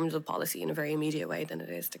minds in terms of policy in a very immediate way than it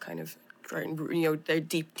is to kind of their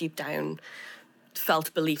deep down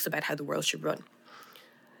felt beliefs about how the world should run.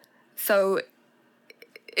 So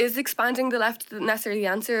is expanding the left necessarily the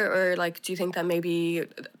answer, or like do you think that maybe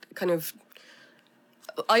kind of,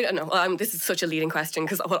 I don't know, this is such a leading question,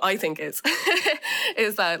 because what I think is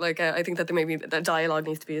is that like I think that there maybe the dialogue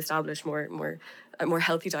needs to be established, a more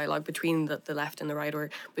healthy dialogue between the left and the right, or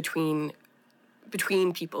between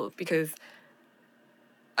people, because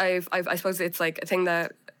I suppose it's like a thing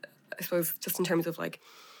that I suppose just in terms of like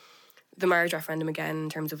the marriage referendum again, in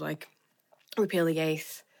terms of like repeal the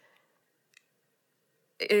eighth.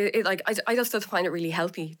 I just find it really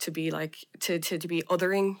healthy to be like to be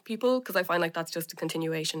othering people, because I find like that's just a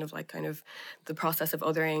continuation of like kind of the process of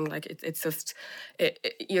othering. Like it's just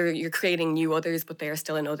you're creating new others, but they are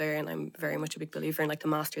still an other, and I'm very much a big believer in like the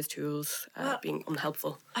master's tools being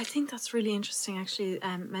unhelpful. I think that's really interesting, actually,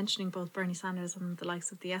 mentioning both Bernie Sanders and the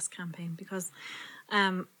likes of the Yes campaign, because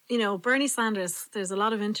Bernie Sanders, there's a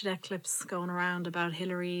lot of internet clips going around about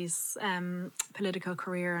Hillary's political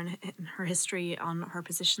career and her history on her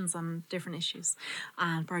positions on different issues,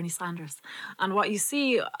 and Bernie Sanders. And what you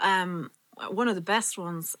see, one of the best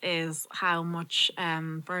ones is how much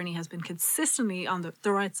Bernie has been consistently on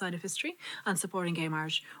the right side of history and supporting gay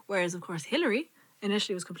marriage, whereas, of course, Hillary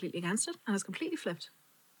initially was completely against it and has completely flipped.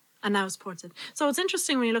 And now supports it. So it's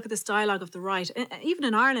interesting when you look at this dialogue of the right, even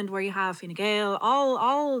in Ireland, where you have Fine Gael,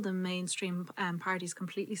 all the mainstream parties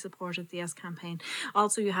completely supported the Yes campaign.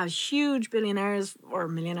 Also, you have huge billionaires or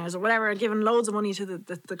millionaires or whatever giving loads of money to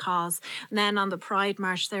the cause. And then on the Pride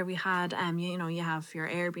March there, we had, you have your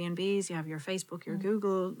Airbnbs, you have your Facebook, your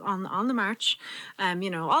Google on the march.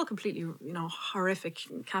 All completely, horrific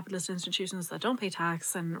capitalist institutions that don't pay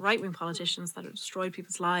tax, and right-wing politicians that have destroyed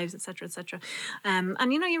people's lives, etc., etc.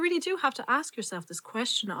 And you really do have to ask yourself this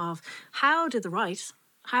question of how did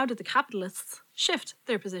the capitalists shift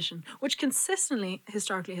their position, which consistently,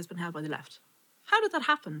 historically, has been held by the left? How did that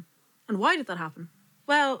happen? And why did that happen?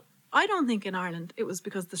 Well, I don't think in Ireland it was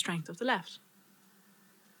because of the strength of the left.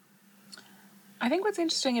 I think what's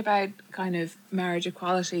interesting about kind of marriage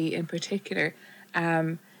equality in particular,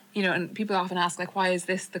 and people often ask, like, why is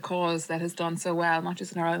this the cause that has done so well, not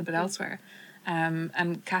just in Ireland but elsewhere?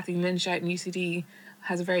 And Kathleen Lynch out in UCD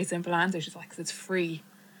has a very simple answer. She's like, 'cause it's free.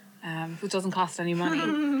 It doesn't cost any money.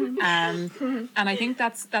 And I think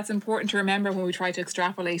that's important to remember when we try to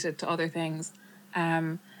extrapolate it to other things.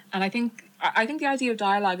 And I think the idea of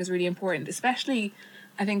dialogue is really important, especially,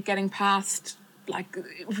 I think, getting past, like,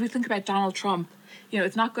 if we think about Donald Trump,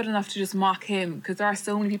 it's not good enough to just mock him, because there are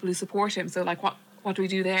so many people who support him. So, like, what do we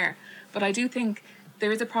do there? But I do think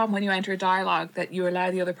there is a problem when you enter a dialogue that you allow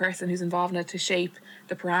the other person who's involved in it to shape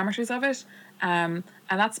the parameters of it. And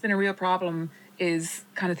that's been a real problem, is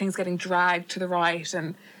kind of things getting dragged to the right,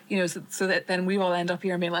 and so that then we all end up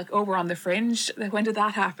here and being like, oh, we're on the fringe. When did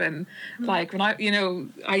that happen? Like, when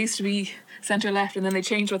I used to be centre left, and then they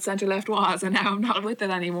changed what centre left was, and now I'm not with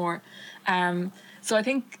it anymore. So I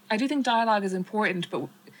do think dialogue is important, but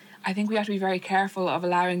I think we have to be very careful of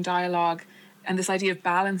allowing dialogue and this idea of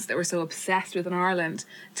balance that we're so obsessed with in Ireland,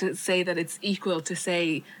 to say that it's equal to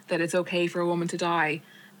say that it's okay for a woman to die,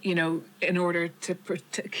 in order to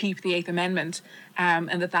keep the Eighth Amendment, and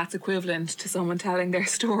that's equivalent to someone telling their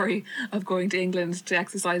story of going to England to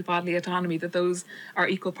exercise bodily autonomy, that those are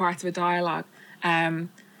equal parts of a dialogue.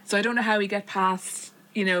 So I don't know how we get past,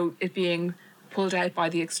 it being pulled out by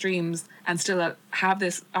the extremes and still have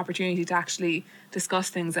this opportunity to actually discuss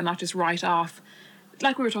things and not just write off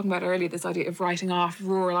like we were talking about earlier, this idea of writing off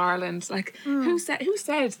rural Ireland. Like, who said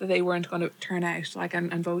that they weren't going to turn out like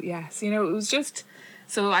and vote yes? You know, it was just.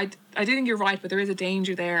 So I do think you're right, but there is a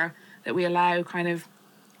danger there that we allow kind of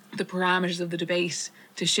the parameters of the debate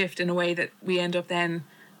to shift in a way that we end up then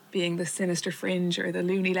being the sinister fringe or the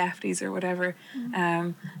loony lefties or whatever,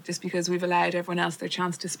 just because we've allowed everyone else their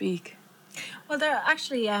chance to speak. Well, there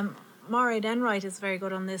actually, Moira Enright is very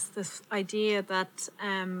good on this idea that,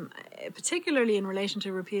 particularly in relation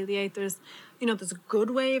to repeal the eight, there's a good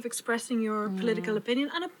way of expressing your political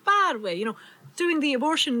opinion and a bad way. Doing the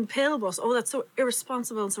abortion pill bus, that's so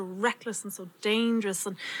irresponsible and so reckless and so dangerous,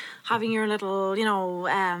 and having your little,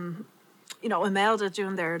 Imelda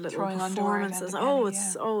doing their little Throwing performances.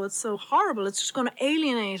 It's so horrible. It's just going to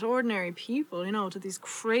alienate ordinary people, to these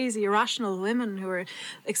crazy, irrational women who are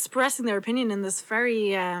expressing their opinion in this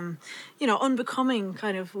very, unbecoming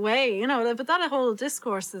kind of way. But that whole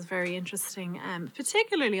discourse is very interesting,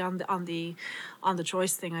 particularly on the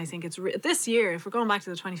choice thing. I think it's this year. If we're going back to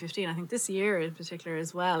the 2015, I think this year in particular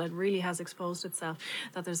as well, it really has exposed itself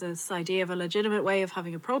that there's this idea of a legitimate way of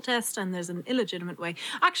having a protest, and there's an illegitimate way.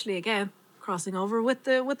 Actually, again, crossing over with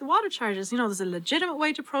the water charges. There's a legitimate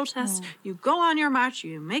way to protest. You go on your march,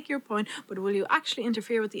 you make your point, but will you actually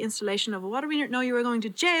interfere with the installation of a water meter? No, you are going to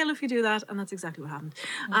jail if you do that, and that's exactly what happened.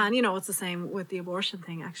 And it's the same with the abortion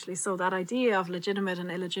thing, actually. So that idea of legitimate and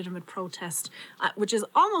illegitimate protest, which is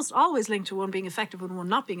almost always linked to one being effective and one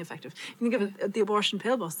not being effective. You can give the abortion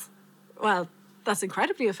pill bus. Well, that's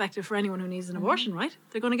incredibly effective for anyone who needs an abortion, right?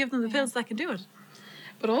 They're going to give them the pills that can do it.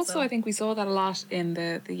 But also, I think we saw that a lot in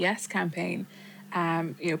the Yes campaign.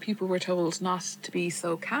 People were told not to be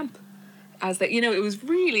so camp, as that, it was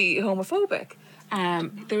really homophobic.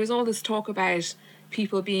 There was all this talk about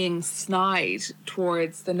people being snide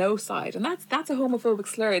towards the no side, and that's a homophobic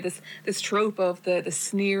slur. This trope of the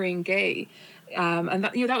sneering gay, and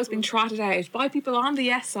that was being trotted out by people on the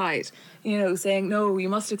Yes side. Saying no, you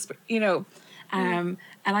must and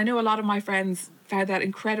I know a lot of my friends found that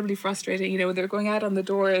incredibly frustrating. They're going out on the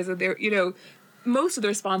doors and they're, most of the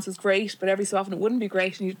response was great, but every so often it wouldn't be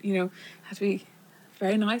great, and you had to be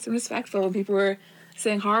very nice and respectful, and people were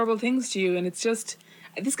saying horrible things to you. And it's just,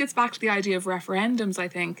 this gets back to the idea of referendums, I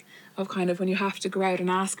think, of kind of when you have to go out and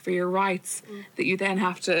ask for your rights, that you then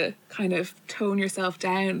have to kind of tone yourself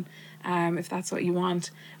down if that's what you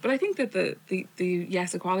want. But I think that the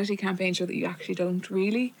Yes Equality campaign showed that you actually don't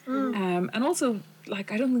really. And also,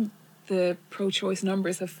 like, I don't think the pro-choice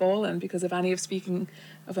numbers have fallen because of any of speaking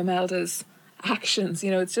of Imelda's actions.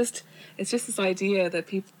 It's just this idea that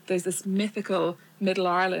there's this mythical middle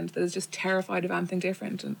Ireland that is just terrified of anything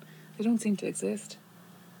different, and they don't seem to exist.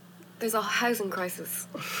 There's a housing crisis.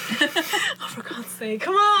 Oh, for God's sake,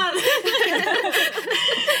 come on!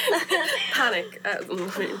 Panic.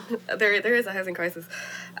 There is a housing crisis.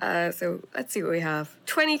 So let's see what we have.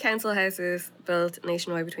 20 council houses built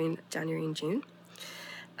nationwide between January and June.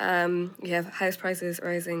 We have house prices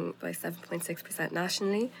rising by 7.6%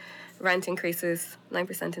 nationally. Rent increases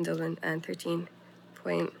 9% in Dublin and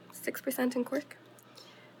 13.6% in Cork.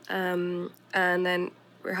 And then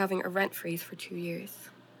we're having a rent freeze for 2 years,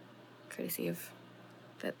 courtesy of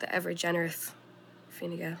the ever generous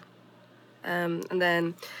Fine Gael. And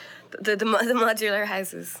then the modular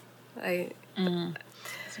houses. So you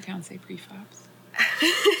can't say prefabs.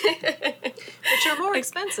 Which are more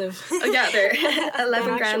expensive. Oh yeah, they're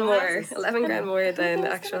 11 grand more. Houses. 11 grand more than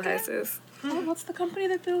actual houses. What's the company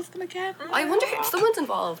that builds them again? I wonder if someone's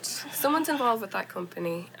involved. Someone's involved with that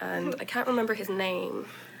company, and I can't remember his name.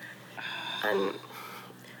 And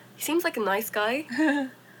he seems like a nice guy. He's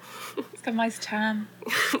got a nice tan.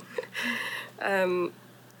 God,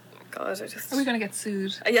 I just... Are we going to get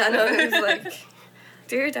sued? Yeah, no, it's like...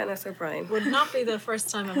 Dear Dennis O'Brien. Would not be the first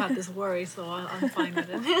time I've had this worry, so I'm fine with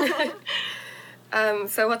it.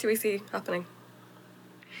 So what do we see happening?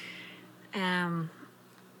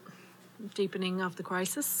 Deepening of the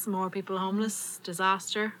crisis, more people homeless,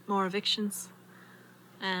 disaster, more evictions,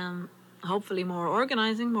 hopefully more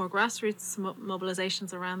organising, more grassroots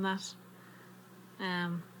mobilisations around that,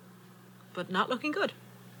 but not looking good.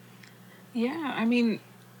 Yeah, I mean,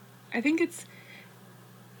 I think it's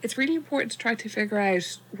really important to try to figure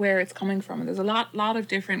out where it's coming from. And there's a lot of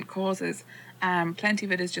different causes. Plenty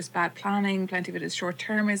of it is just bad planning. Plenty of it is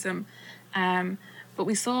short-termism. But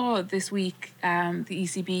we saw this week the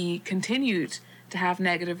ECB continued to have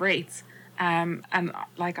negative rates. And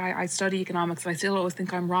like I study economics, and I still always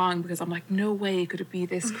think I'm wrong because I'm like, no way could it be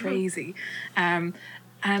this crazy. And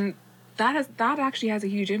that actually has a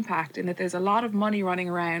huge impact in that there's a lot of money running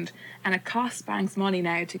around, and it costs banks money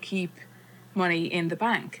now to keep money in the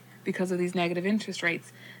bank. because of these negative interest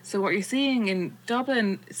rates. So what you're seeing in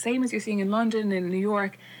Dublin, same as you're seeing in London and New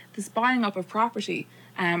York, this buying up of property.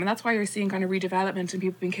 And that's why you're seeing kind of redevelopment and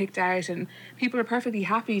people being kicked out, and people are perfectly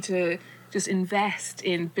happy to just invest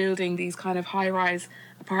in building these kind of high-rise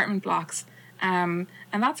apartment blocks. And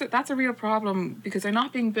that's a real problem, because they're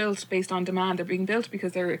not being built based on demand. They're being built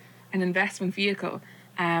because they're an investment vehicle.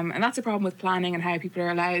 And that's a problem with planning and how people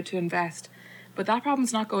are allowed to invest. But that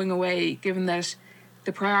problem's not going away, given that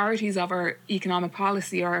the priorities of our economic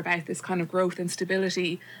policy are about this kind of growth and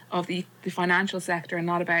stability of the financial sector, and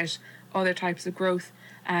not about other types of growth.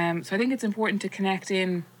 So I think it's important to connect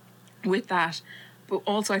in with that. But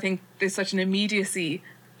also I think there's such an immediacy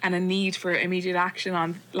and a need for immediate action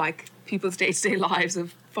on like people's day-to-day lives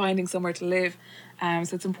of finding somewhere to live.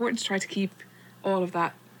 So it's important to try to keep all of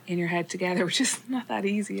that in your head together, which is not that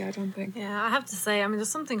easy, I don't think. Yeah, I have to say, I mean, there's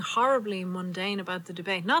something horribly mundane about the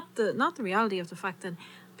debate. Not the reality of the fact that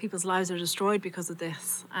people's lives are destroyed because of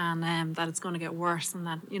this, and that it's going to get worse, and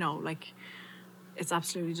that, you know, like, it's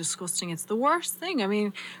absolutely disgusting. It's the worst thing. I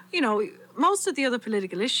mean, you know, most of the other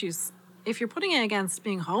political issues, if you're putting it against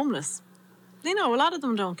being homeless, you know, a lot of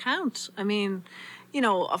them don't count. I mean, you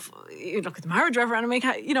know, you look at the marriage referendum,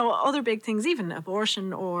 you know, other big things, even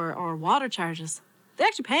abortion or water charges. They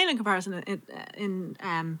actually pay in comparison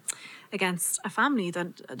against a family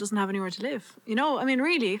that doesn't have anywhere to live. You know, I mean,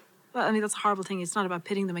 really, well, I mean, that's a horrible thing. It's not about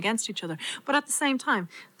pitting them against each other. But at the same time,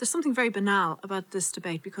 there's something very banal about this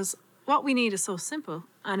debate, because what we need is so simple,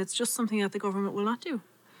 and it's just something that the government will not do.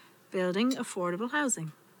 Building affordable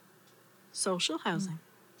housing, social housing.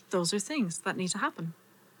 Those are things that need to happen.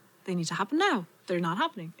 They need to happen now. They're not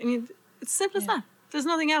happening. I mean, it's simple as that. There's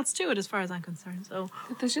nothing else to it as far as I'm concerned. So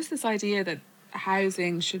there's just this idea that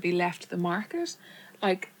housing should be left to the market,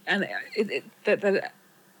 like, and that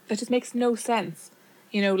just makes no sense.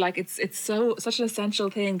 You know, like it's such an essential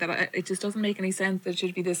thing that it just doesn't make any sense that it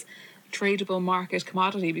should be this tradable market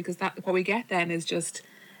commodity, because that what we get then is just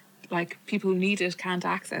like people who need it can't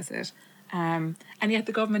access it, and yet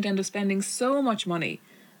the government end up spending so much money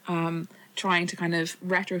trying to kind of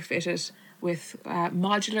retrofit it with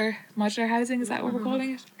modular housing. Is that what we're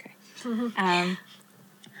calling it? Okay.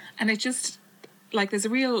 And it just, like, there's a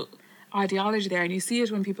real ideology there, and you see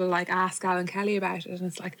it when people like ask Alan Kelly about it, and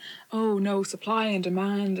it's like, oh no, supply and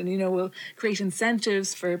demand, and you know, we'll create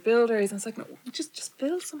incentives for builders, and it's like, no, just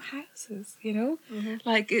build some houses, you know.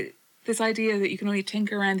 Like this idea that you can only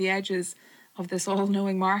tinker around the edges of this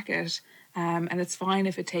all-knowing market, and it's fine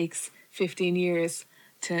if it takes 15 years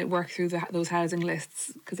to work through those housing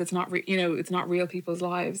lists, because it's not it's not real people's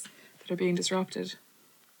lives that are being disrupted.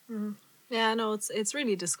 Yeah, no, it's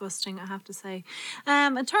really disgusting, I have to say.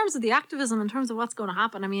 In terms of the activism, in terms of what's going to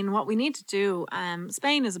happen, I mean, what we need to do,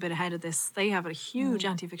 Spain is a bit ahead of this. They have a huge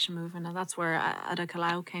anti-eviction movement, and that's where Ada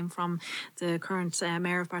Colau came from, the current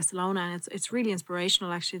mayor of Barcelona. And it's really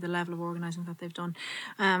inspirational, actually, the level of organising that they've done.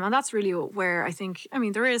 And that's really where I think, I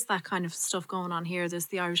mean, there is that kind of stuff going on here. There's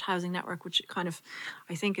the Irish Housing Network, which kind of,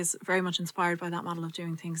 I think, is very much inspired by that model of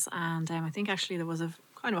doing things. And I think actually there was a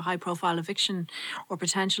kind of a high-profile eviction or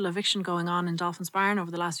potential eviction going on in Dolphins Barn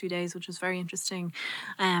over the last few days, which was very interesting,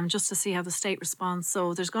 just to see how the state responds.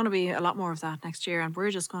 So there's going to be a lot more of that next year, and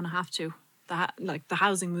we're just going to have to, the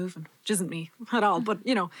housing movement, which isn't me at all, but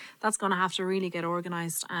you know, that's going to have to really get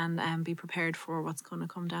organised and be prepared for what's going to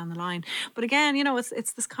come down the line. But again, you know, it's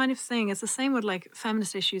this kind of thing. It's the same with like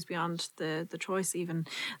feminist issues beyond the choice. Even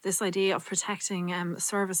this idea of protecting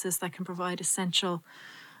services that can provide essential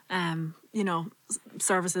you know,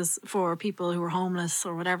 services for people who are homeless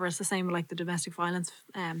or whatever. It's the same with like the domestic violence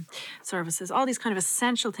services, all these kind of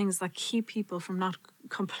essential things that keep people from not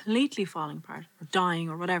completely falling apart or dying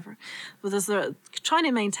or whatever. But trying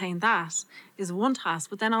to maintain that is one task,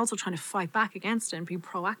 but then also trying to fight back against it and be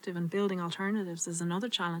proactive in building alternatives is another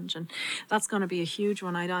challenge, and that's going to be a huge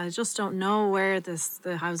one. I just don't know where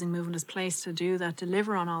the housing movement is placed to do that,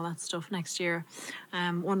 deliver on all that stuff next year.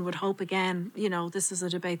 One would hope, again, you know, this is a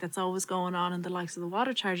debate that's always going on in the likes of the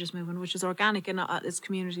water charges movement, which is organic and it's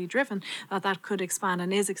community driven, that could expand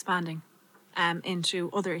and is expanding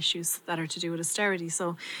into other issues that are to do with austerity.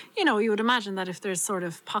 So, you know, you would imagine that if there's sort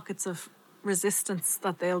of pockets of resistance,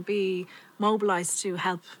 that they'll be mobilised to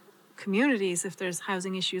help communities if there's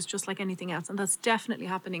housing issues, just like anything else. And that's definitely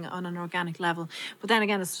happening on an organic level. But then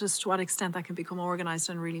again, it's just to what extent that can become organised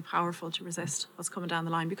and really powerful to resist what's coming down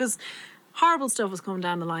the line. Because horrible stuff is coming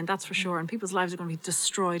down the line, that's for sure. And people's lives are going to be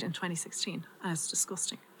destroyed in 2016. And it's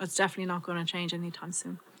disgusting. It's definitely not going to change anytime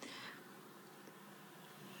soon.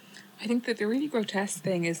 I think that the really grotesque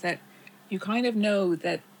thing is that you kind of know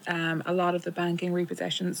that a lot of the banking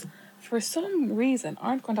repossessions for some reason,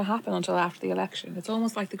 aren't going to happen until after the election. It's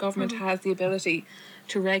almost like the government has the ability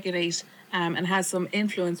to regulate and has some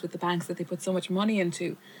influence with the banks that they put so much money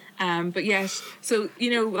into. But yet, so,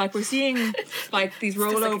 like we're seeing like these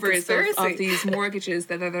rollovers of these mortgages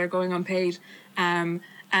that are going unpaid. And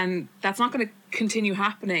that's not going to continue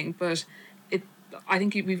happening. But I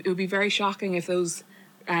think it would be very shocking if those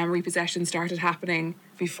repossessions started happening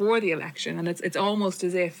before the election. And it's almost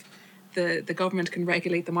as if the government can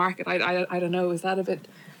regulate the market. I don't know. Is that a bit?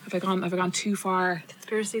 Have I gone too far?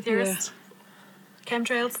 Conspiracy theorist. Yeah.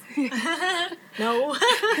 Chemtrails? No,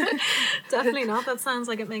 definitely not. That sounds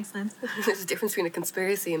like it makes sense. There's a difference between a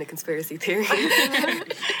conspiracy and a conspiracy theory.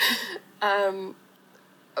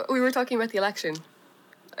 We were talking about the election.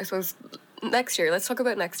 I suppose next year. Let's talk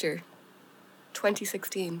about next year.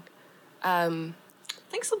 2016. I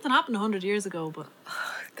think something happened 100 years ago, but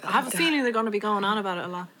I have a feeling they're going to be going on about it a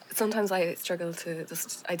lot. Sometimes I struggle to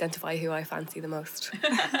just identify who I fancy the most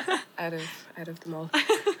out of them all.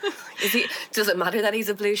 Does it matter that he's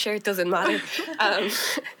a blue shirt? Doesn't matter.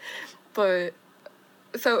 But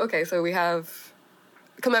so we have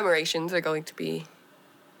commemorations are going to be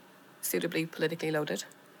suitably politically loaded.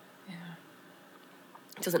 Yeah.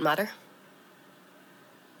 Doesn't matter.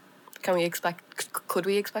 Could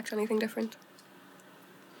we expect anything different?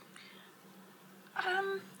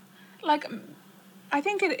 I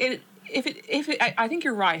think I think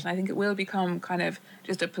you're right, and I think it will become kind of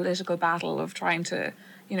just a political battle of trying to,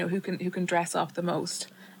 who can dress up the most,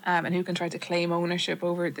 and who can try to claim ownership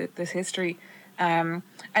over this history. And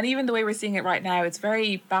even the way we're seeing it right now, it's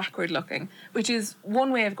very backward looking, which is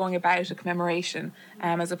one way of going about a commemoration,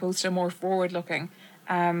 as opposed to more forward looking.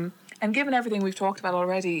 And given everything we've talked about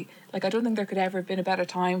already, I don't think there could ever have been a better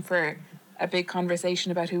time for a big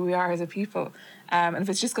conversation about who we are as a people. And if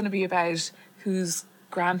it's just going to be about whose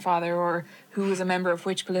grandfather or who was a member of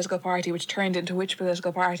which political party, which turned into which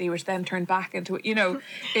political party, which then turned back into,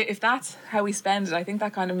 if that's how we spend it, I think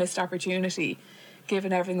that kind of missed opportunity,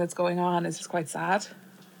 given everything that's going on, is just quite sad.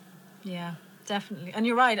 Yeah, definitely. And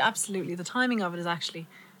you're right, absolutely. The timing of it is actually,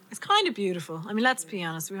 it's kind of beautiful. I mean, let's be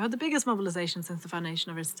honest. We've had the biggest mobilisation since the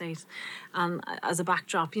foundation of our state. And as a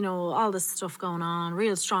backdrop, all this stuff going on,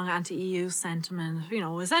 real strong anti-EU sentiment,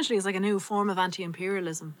 essentially it's like a new form of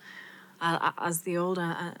anti-imperialism. As the old,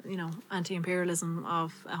 anti-imperialism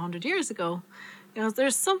of 100 years ago.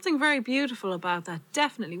 There's something very beautiful about that,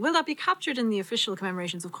 definitely. Will that be captured in the official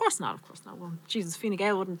commemorations? Of course not. Well, Jesus, Fine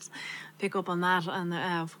Gael wouldn't pick up on that, and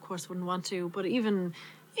of course wouldn't want to. But even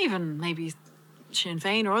maybe Sinn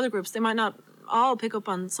Féin or other groups, they might not all pick up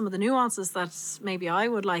on some of the nuances that maybe I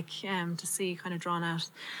would like to see kind of drawn out.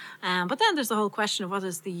 But then there's the whole question of what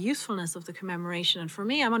is the usefulness of the commemoration. And for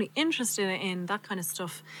me, I'm only interested in that kind of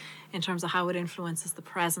stuff in terms of how it influences the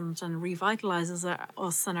present and revitalises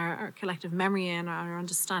us and our collective memory and our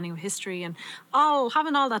understanding of history. And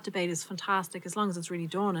having all that debate is fantastic, as long as it's really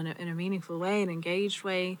done in a meaningful way, an engaged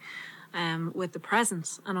way, with the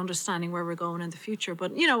present and understanding where we're going in the future.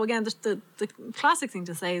 But, again, the classic thing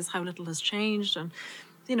to say is how little has changed. And,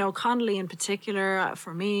 Connolly in particular,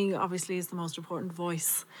 for me, obviously is the most important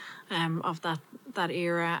voice of that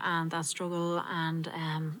era and that struggle. And,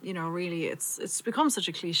 really it's become such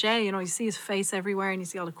a cliche. You see his face everywhere and you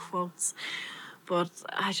see all the quotes. But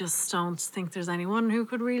I just don't think there's anyone who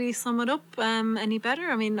could really sum it up any better.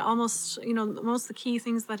 I mean, almost, most of the key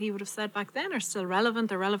things that he would have said back then are still relevant.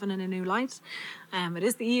 They're relevant in a new light. It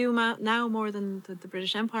is the EU now more than the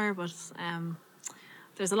British Empire, but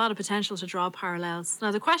there's a lot of potential to draw parallels.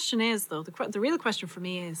 Now, the question is, though, the real question for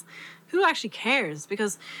me is, who actually cares?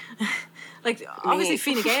 Because, obviously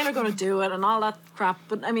Fine Gael are going to do it and all that crap,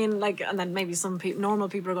 but I mean, and then maybe some normal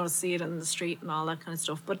people are going to see it in the street and all that kind of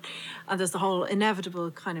stuff. But there's the whole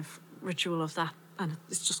inevitable kind of ritual of that, and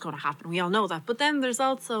it's just going to happen. We all know that. But then there's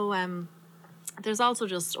also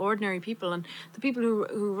just ordinary people and the people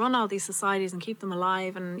who run all these societies and keep them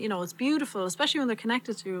alive. And, it's beautiful, especially when they're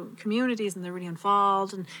connected to communities and they're really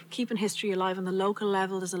involved and keeping history alive on the local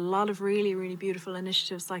level. There's a lot of really, really beautiful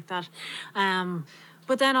initiatives like that.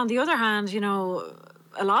 But then on the other hand,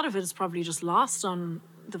 a lot of it is probably just lost on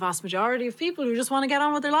the vast majority of people who just want to get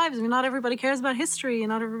on with their lives. I mean, not everybody cares about history and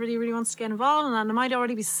not everybody really wants to get involved in that. And they might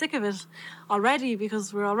already be sick of it already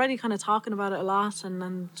because we're already kind of talking about it a lot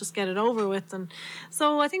and just get it over with. And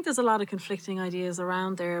so I think there's a lot of conflicting ideas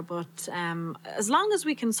around there. But as long as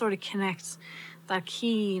we can sort of connect that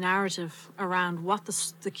key narrative around what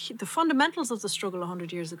the fundamentals of the struggle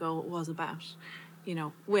 100 years ago was about,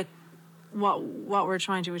 with what we're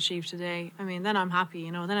trying to achieve today, I mean, then I'm happy,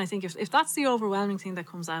 you know. Then I think if that's the overwhelming thing that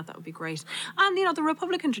comes out, that would be great. And, you know, the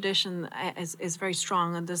Republican tradition is very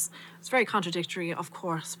strong, and it's very contradictory, of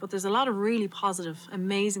course, but there's a lot of really positive,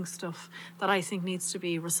 amazing stuff that I think needs to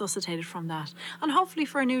be resuscitated from that. And hopefully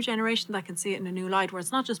for a new generation that can see it in a new light, where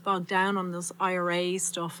it's not just bogged down on this IRA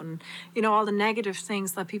stuff and, you know, all the negative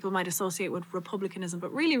things that people might associate with republicanism,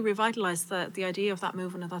 but really revitalise the idea of that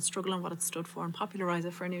movement and that struggle and what it stood for, and popularise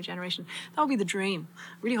it for a new generation. That would be the dream.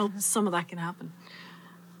 Really hope some of that can happen.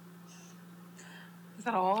 Is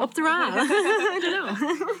that all? Up the rat. I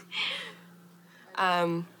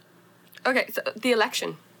don't know. Okay, so the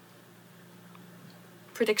election.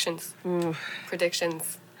 Predictions. Ooh.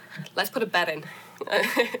 Predictions. Let's put a bet in.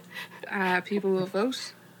 People will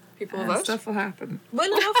vote. People will vote? Stuff will happen.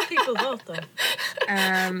 Well, enough people vote, though.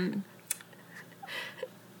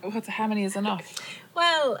 How many is enough?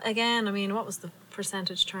 Well, again, I mean, what was the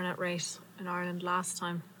percentage turnout rate in Ireland last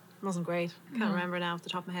time? It wasn't great. Can't remember now off the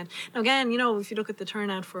top of my head. Now, again, you know, if you look at the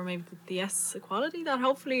turnout for maybe the yes equality, that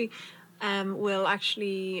hopefully will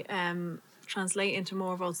actually translate into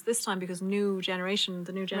more votes this time, because the new generation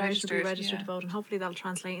will be registered to vote, and hopefully that'll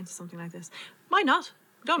translate into something like this. Might not.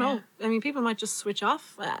 Don't know. I mean, people might just switch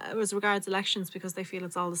off as regards elections because they feel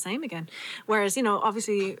it's all the same again. Whereas, you know,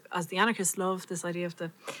 obviously, as the anarchists love this idea of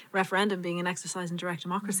the referendum being an exercise in direct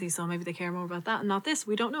democracy, so maybe they care more about that and not this.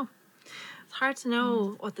 We don't know. It's hard to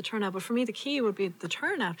know what the turnout, but for me, the key would be the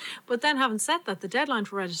turnout. But then, having said that, the deadline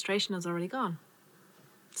for registration has already gone.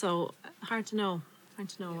 So, hard to know. Hard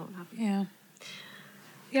to know what would happen. Yeah.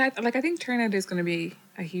 Yeah, I think turnout is going to be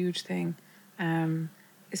a huge thing,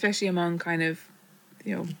 especially among kind of,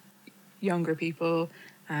 you know, younger people,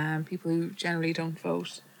 people who generally don't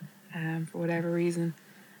vote for whatever reason.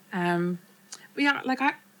 But yeah,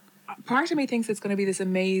 part of me thinks it's going to be this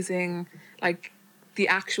amazing, like, the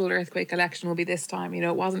actual earthquake election will be this time. You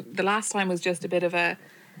know, it wasn't, the last time was just a bit of a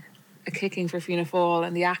kicking for Fianna Fáil,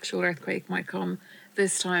 and the actual earthquake might come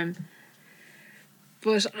this time.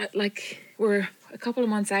 But we're a couple of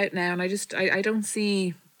months out now, and I don't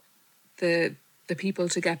see the people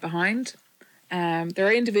to get behind. There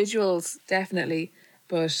are individuals, definitely,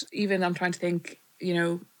 but even I'm trying to think, you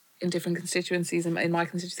know, in different constituencies, in my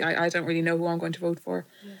constituency, I don't really know who I'm going to vote for.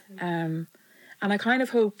 And I kind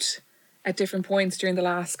of hoped at different points during the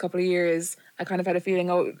last couple of years, I kind of had a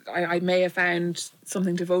feeling, I may have found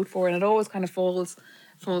something to vote for, and it always kind of falls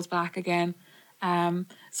back again.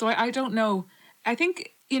 So I don't know. I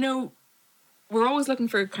think, you know, we're always looking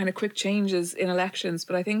for kind of quick changes in elections,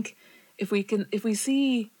 but I think if we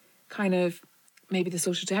see kind of maybe the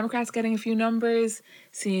Social Democrats getting a few numbers,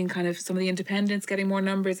 seeing kind of some of the independents getting more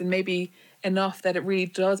numbers, and maybe enough that it really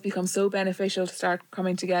does become so beneficial to start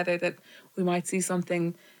coming together that we might see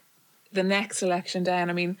something the next election down.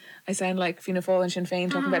 I mean, I sound like Fianna Fáil and Sinn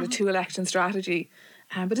Féin talking about a 2-election strategy,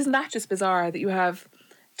 but isn't that just bizarre that you have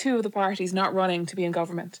two of the parties not running to be in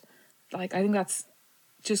government? Like, I think that's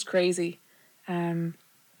just crazy. Like,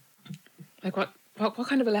 what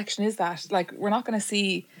kind of election is that? Like, we're not going to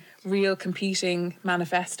see real competing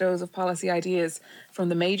manifestos of policy ideas from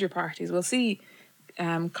the major parties. We'll see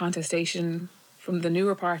contestation from the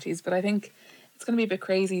newer parties, but I think it's going to be a bit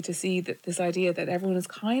crazy to see that this idea that everyone has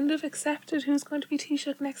kind of accepted who's going to be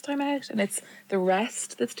Taoiseach next time out, and it's the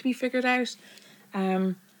rest that's to be figured out.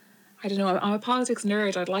 I don't know, I'm a politics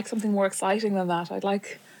nerd. I'd like something more exciting than that. I'd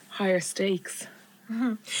like higher stakes.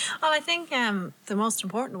 Well, I think the most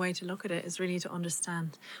important way to look at it is really to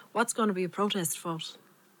understand what's going to be a protest vote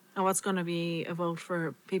and what's going to be a vote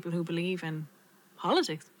for people who believe in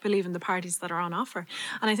politics, believe in the parties that are on offer.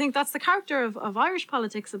 And I think that's the character of Irish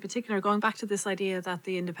politics in particular, going back to this idea that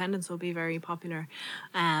the independents will be very popular,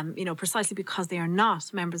 you know, precisely because they are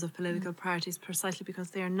not members of political parties, precisely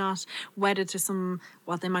because they are not wedded to some,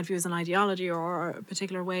 what they might view as an ideology or a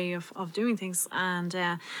particular way of doing things. And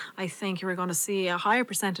I think we're going to see a higher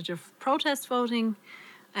percentage of protest voting.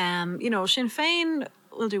 You know, Sinn Féin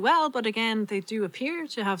will do well, but again, they do appear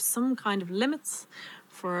to have some kind of limits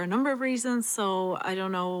for a number of reasons, so I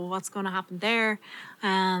don't know what's going to happen there.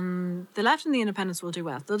 The left and the independents will do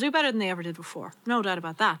well. They'll do better than they ever did before, no doubt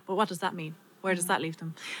about that. But what does that mean? Where does that leave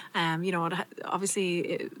them? You know,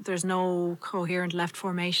 obviously there's no coherent left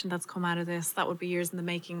formation that's come out of this. That would be years in the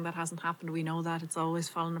making. That hasn't happened. We know that. It's always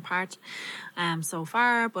fallen apart so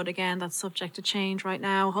far. But again, that's subject to change right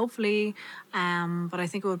now, hopefully. But I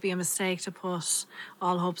think it would be a mistake to put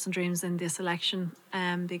all hopes and dreams in this election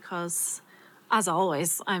because, as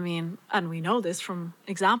always, I mean, and we know this from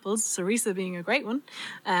examples, Syriza being a great one,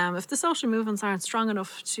 if the social movements aren't strong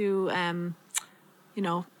enough to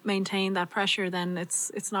maintain that pressure, then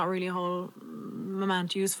it's not really a whole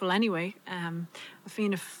amount useful anyway. A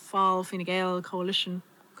Fianna Fáil, Fine Gael coalition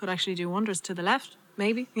could actually do wonders to the left.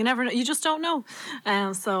 Maybe you never know. You just don't know.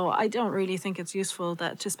 So I don't really think it's useful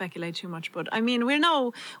to speculate too much. But I mean,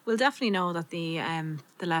 we'll definitely know that the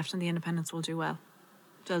left and the independents will do well.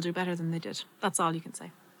 They'll do better than they did. That's all you can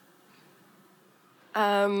say.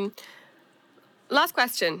 Last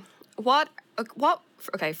question. What?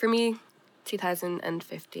 Okay, for me,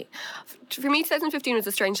 2015. For me, 2015 was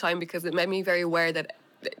a strange time because it made me very aware that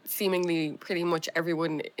seemingly pretty much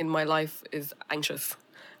everyone in my life is anxious.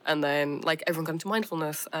 And then, like, everyone got into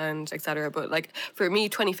mindfulness and etc. But, like, for me,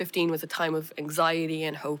 2015 was a time of anxiety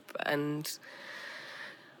and hope. And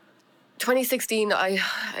 2016, I'm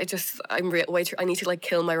way too. I need to, like,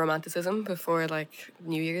 kill my romanticism before, like,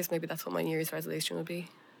 New Year's. Maybe that's what my New Year's resolution would be,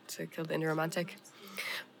 to kill the inner romantic.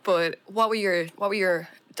 But what were your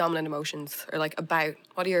dominant emotions, or like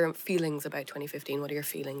what are your feelings about 2015? What are your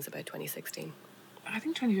feelings about 2016? I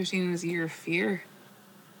think 2015 was a year of fear.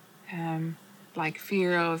 Like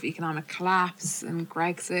fear of economic collapse and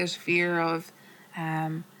Brexit, fear of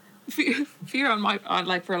fear on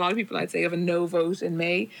like for a lot of people I'd say of a no vote in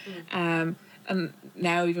May, and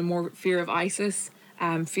now even more fear of ISIS,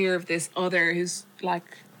 fear of this other who's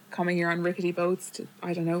like coming here on rickety boats to,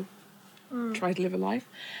 I don't know, try to live a life.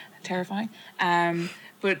 Terrifying.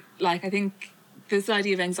 But like I think this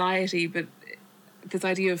idea of anxiety, but this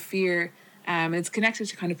idea of fear, it's connected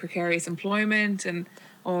to kind of precarious employment and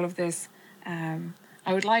all of this.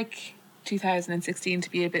 I would like 2016 to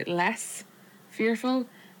be a bit less fearful.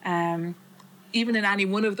 Even in any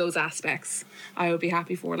one of those aspects, I would be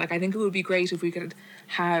happy for. Like I think it would be great if we could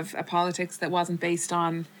have a politics that wasn't based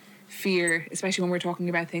on fear, especially when we're talking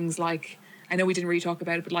about things like, I know we didn't really talk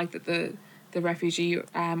about it, but like the refugee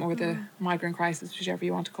or the migrant crisis, whichever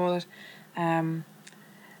you want to call it.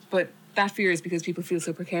 But that fear is because people feel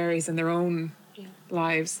so precarious in their own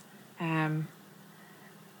lives. And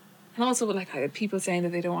also, like people saying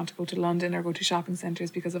that they don't want to go to London or go to shopping centres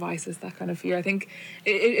because of ISIS, that kind of fear. I think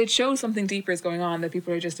it shows something deeper is going on, that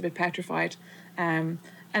people are just a bit petrified. And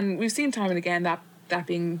we've seen time and again that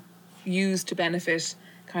being used to benefit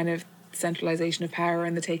kind of centralisation of power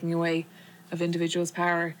and the taking away of individuals'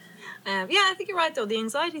 power. I think you're right, though. The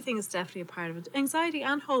anxiety thing is definitely a part of it. Anxiety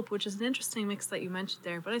and hope, which is an interesting mix that you mentioned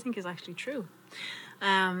there, but I think is actually true.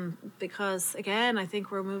 Because, again, I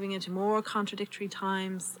think we're moving into more contradictory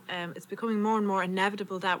times. It's becoming more and more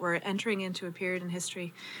inevitable that we're entering into a period in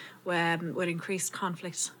history with increased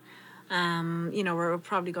conflict. We're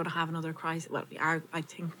probably going to have another crisis. Well, I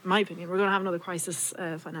think, in my opinion, we're going to have another crisis,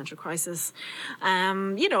 financial crisis.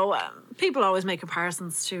 People always make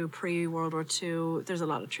comparisons to pre-World War II. There's a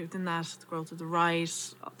lot of truth in that. The growth of the right,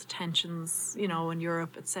 the tensions, in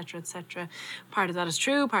Europe, etc., etc. Part of that is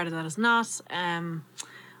true, part of that is not.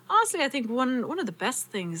 Honestly, I think one of the best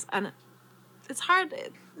things, and it's hard,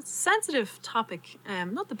 it's a sensitive topic,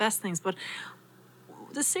 not the best things, but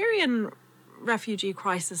the Syrian refugee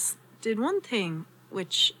crisis did one thing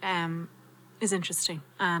which is interesting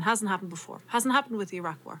and hasn't happened before. Hasn't happened with the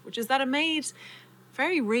Iraq War, which is that it made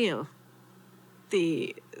very real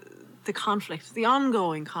the conflict, the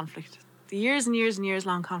ongoing conflict, the years and years and years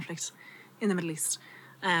long conflict in the Middle East.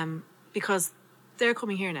 Because they're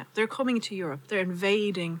coming here now. They're coming to Europe. They're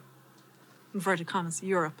invading, inverted commas,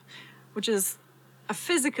 Europe, which is a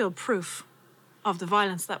physical proof of the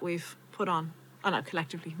violence that we've put on, not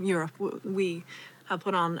collectively, Europe, we have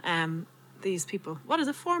put on these people. What is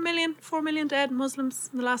it, 4 million dead Muslims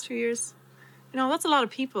in the last few years? That's a lot of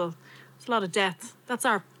people. It's a lot of death. That's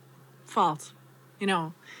our fault,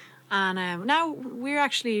 And now we're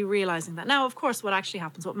actually realising that. Now, of course, what actually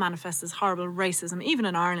happens, what manifests is horrible racism, even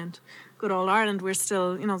in Ireland. Good old Ireland, we're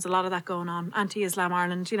still, there's a lot of that going on. Anti-Islam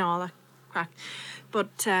Ireland, all that crack.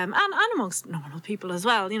 But, and amongst normal people as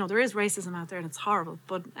well, there is racism out there and it's horrible.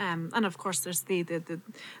 But, and of course, there's the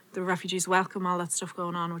refugees welcome, all that stuff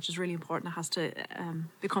going on, which is really important. It has to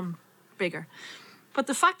become bigger. But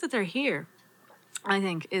the fact that they're here, I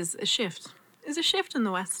think, is a shift in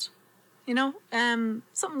the West.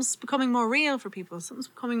 Something's becoming more real for people. Something's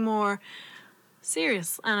becoming more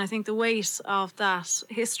serious. And I think the weight of that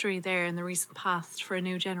history there in the recent past for a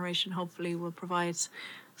new generation hopefully will provide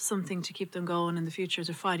something to keep them going in the future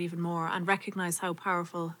to fight even more and recognise how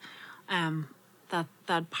powerful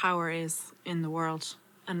that power is in the world,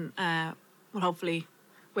 and will hopefully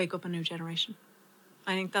wake up a new generation.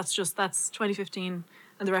 I think that's 2015,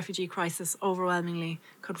 and the refugee crisis overwhelmingly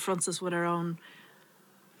confronts us with our own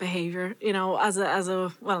behaviour, you know, as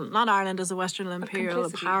a well, not Ireland as a Western imperial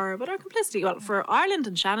complicity. power, but our complicity. Well, for Ireland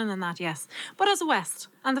and Shannon and that, yes, but as a West,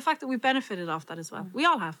 and the fact that we've benefited off that as well, we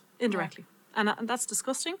all have indirectly. And that's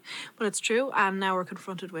disgusting, but it's true. And now we're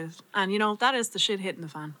confronted with it. And, you know, that is the shit hitting the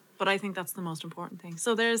fan. But I think that's the most important thing.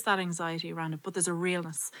 So there's that anxiety around it, but there's a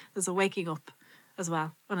realness. There's a waking up as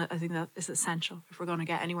well. And I think that is essential if we're going to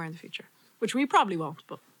get anywhere in the future, which we probably won't,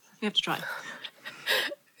 but we have to try.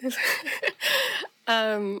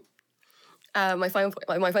 My final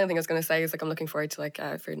thing I was going to say is like I'm looking forward to like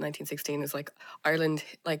for 1916 is like Ireland,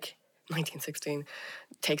 like 1916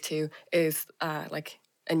 take two is like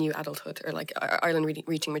a new adulthood, or like Ireland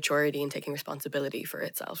reaching maturity and taking responsibility for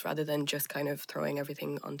itself, rather than just kind of throwing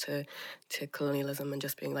everything onto colonialism and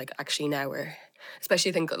just being like, actually now we're,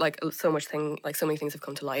 especially I think like so many things have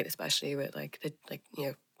come to light, especially with like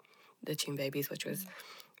the teen babies, which was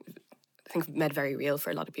I think made very real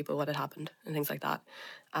for a lot of people what had happened and things like that.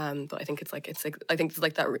 But I think it's like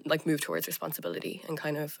that like move towards responsibility and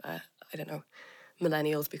kind of I don't know,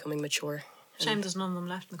 millennials becoming mature. Shame there's none of them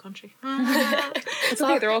left in the country. It's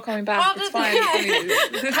okay, they're all coming back. It's fine.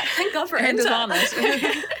 Thank God for End is on it.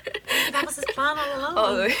 That was his plan all along.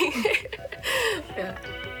 Oh, yeah.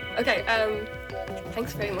 Okay.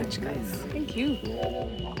 Thanks very much, guys. Thank you.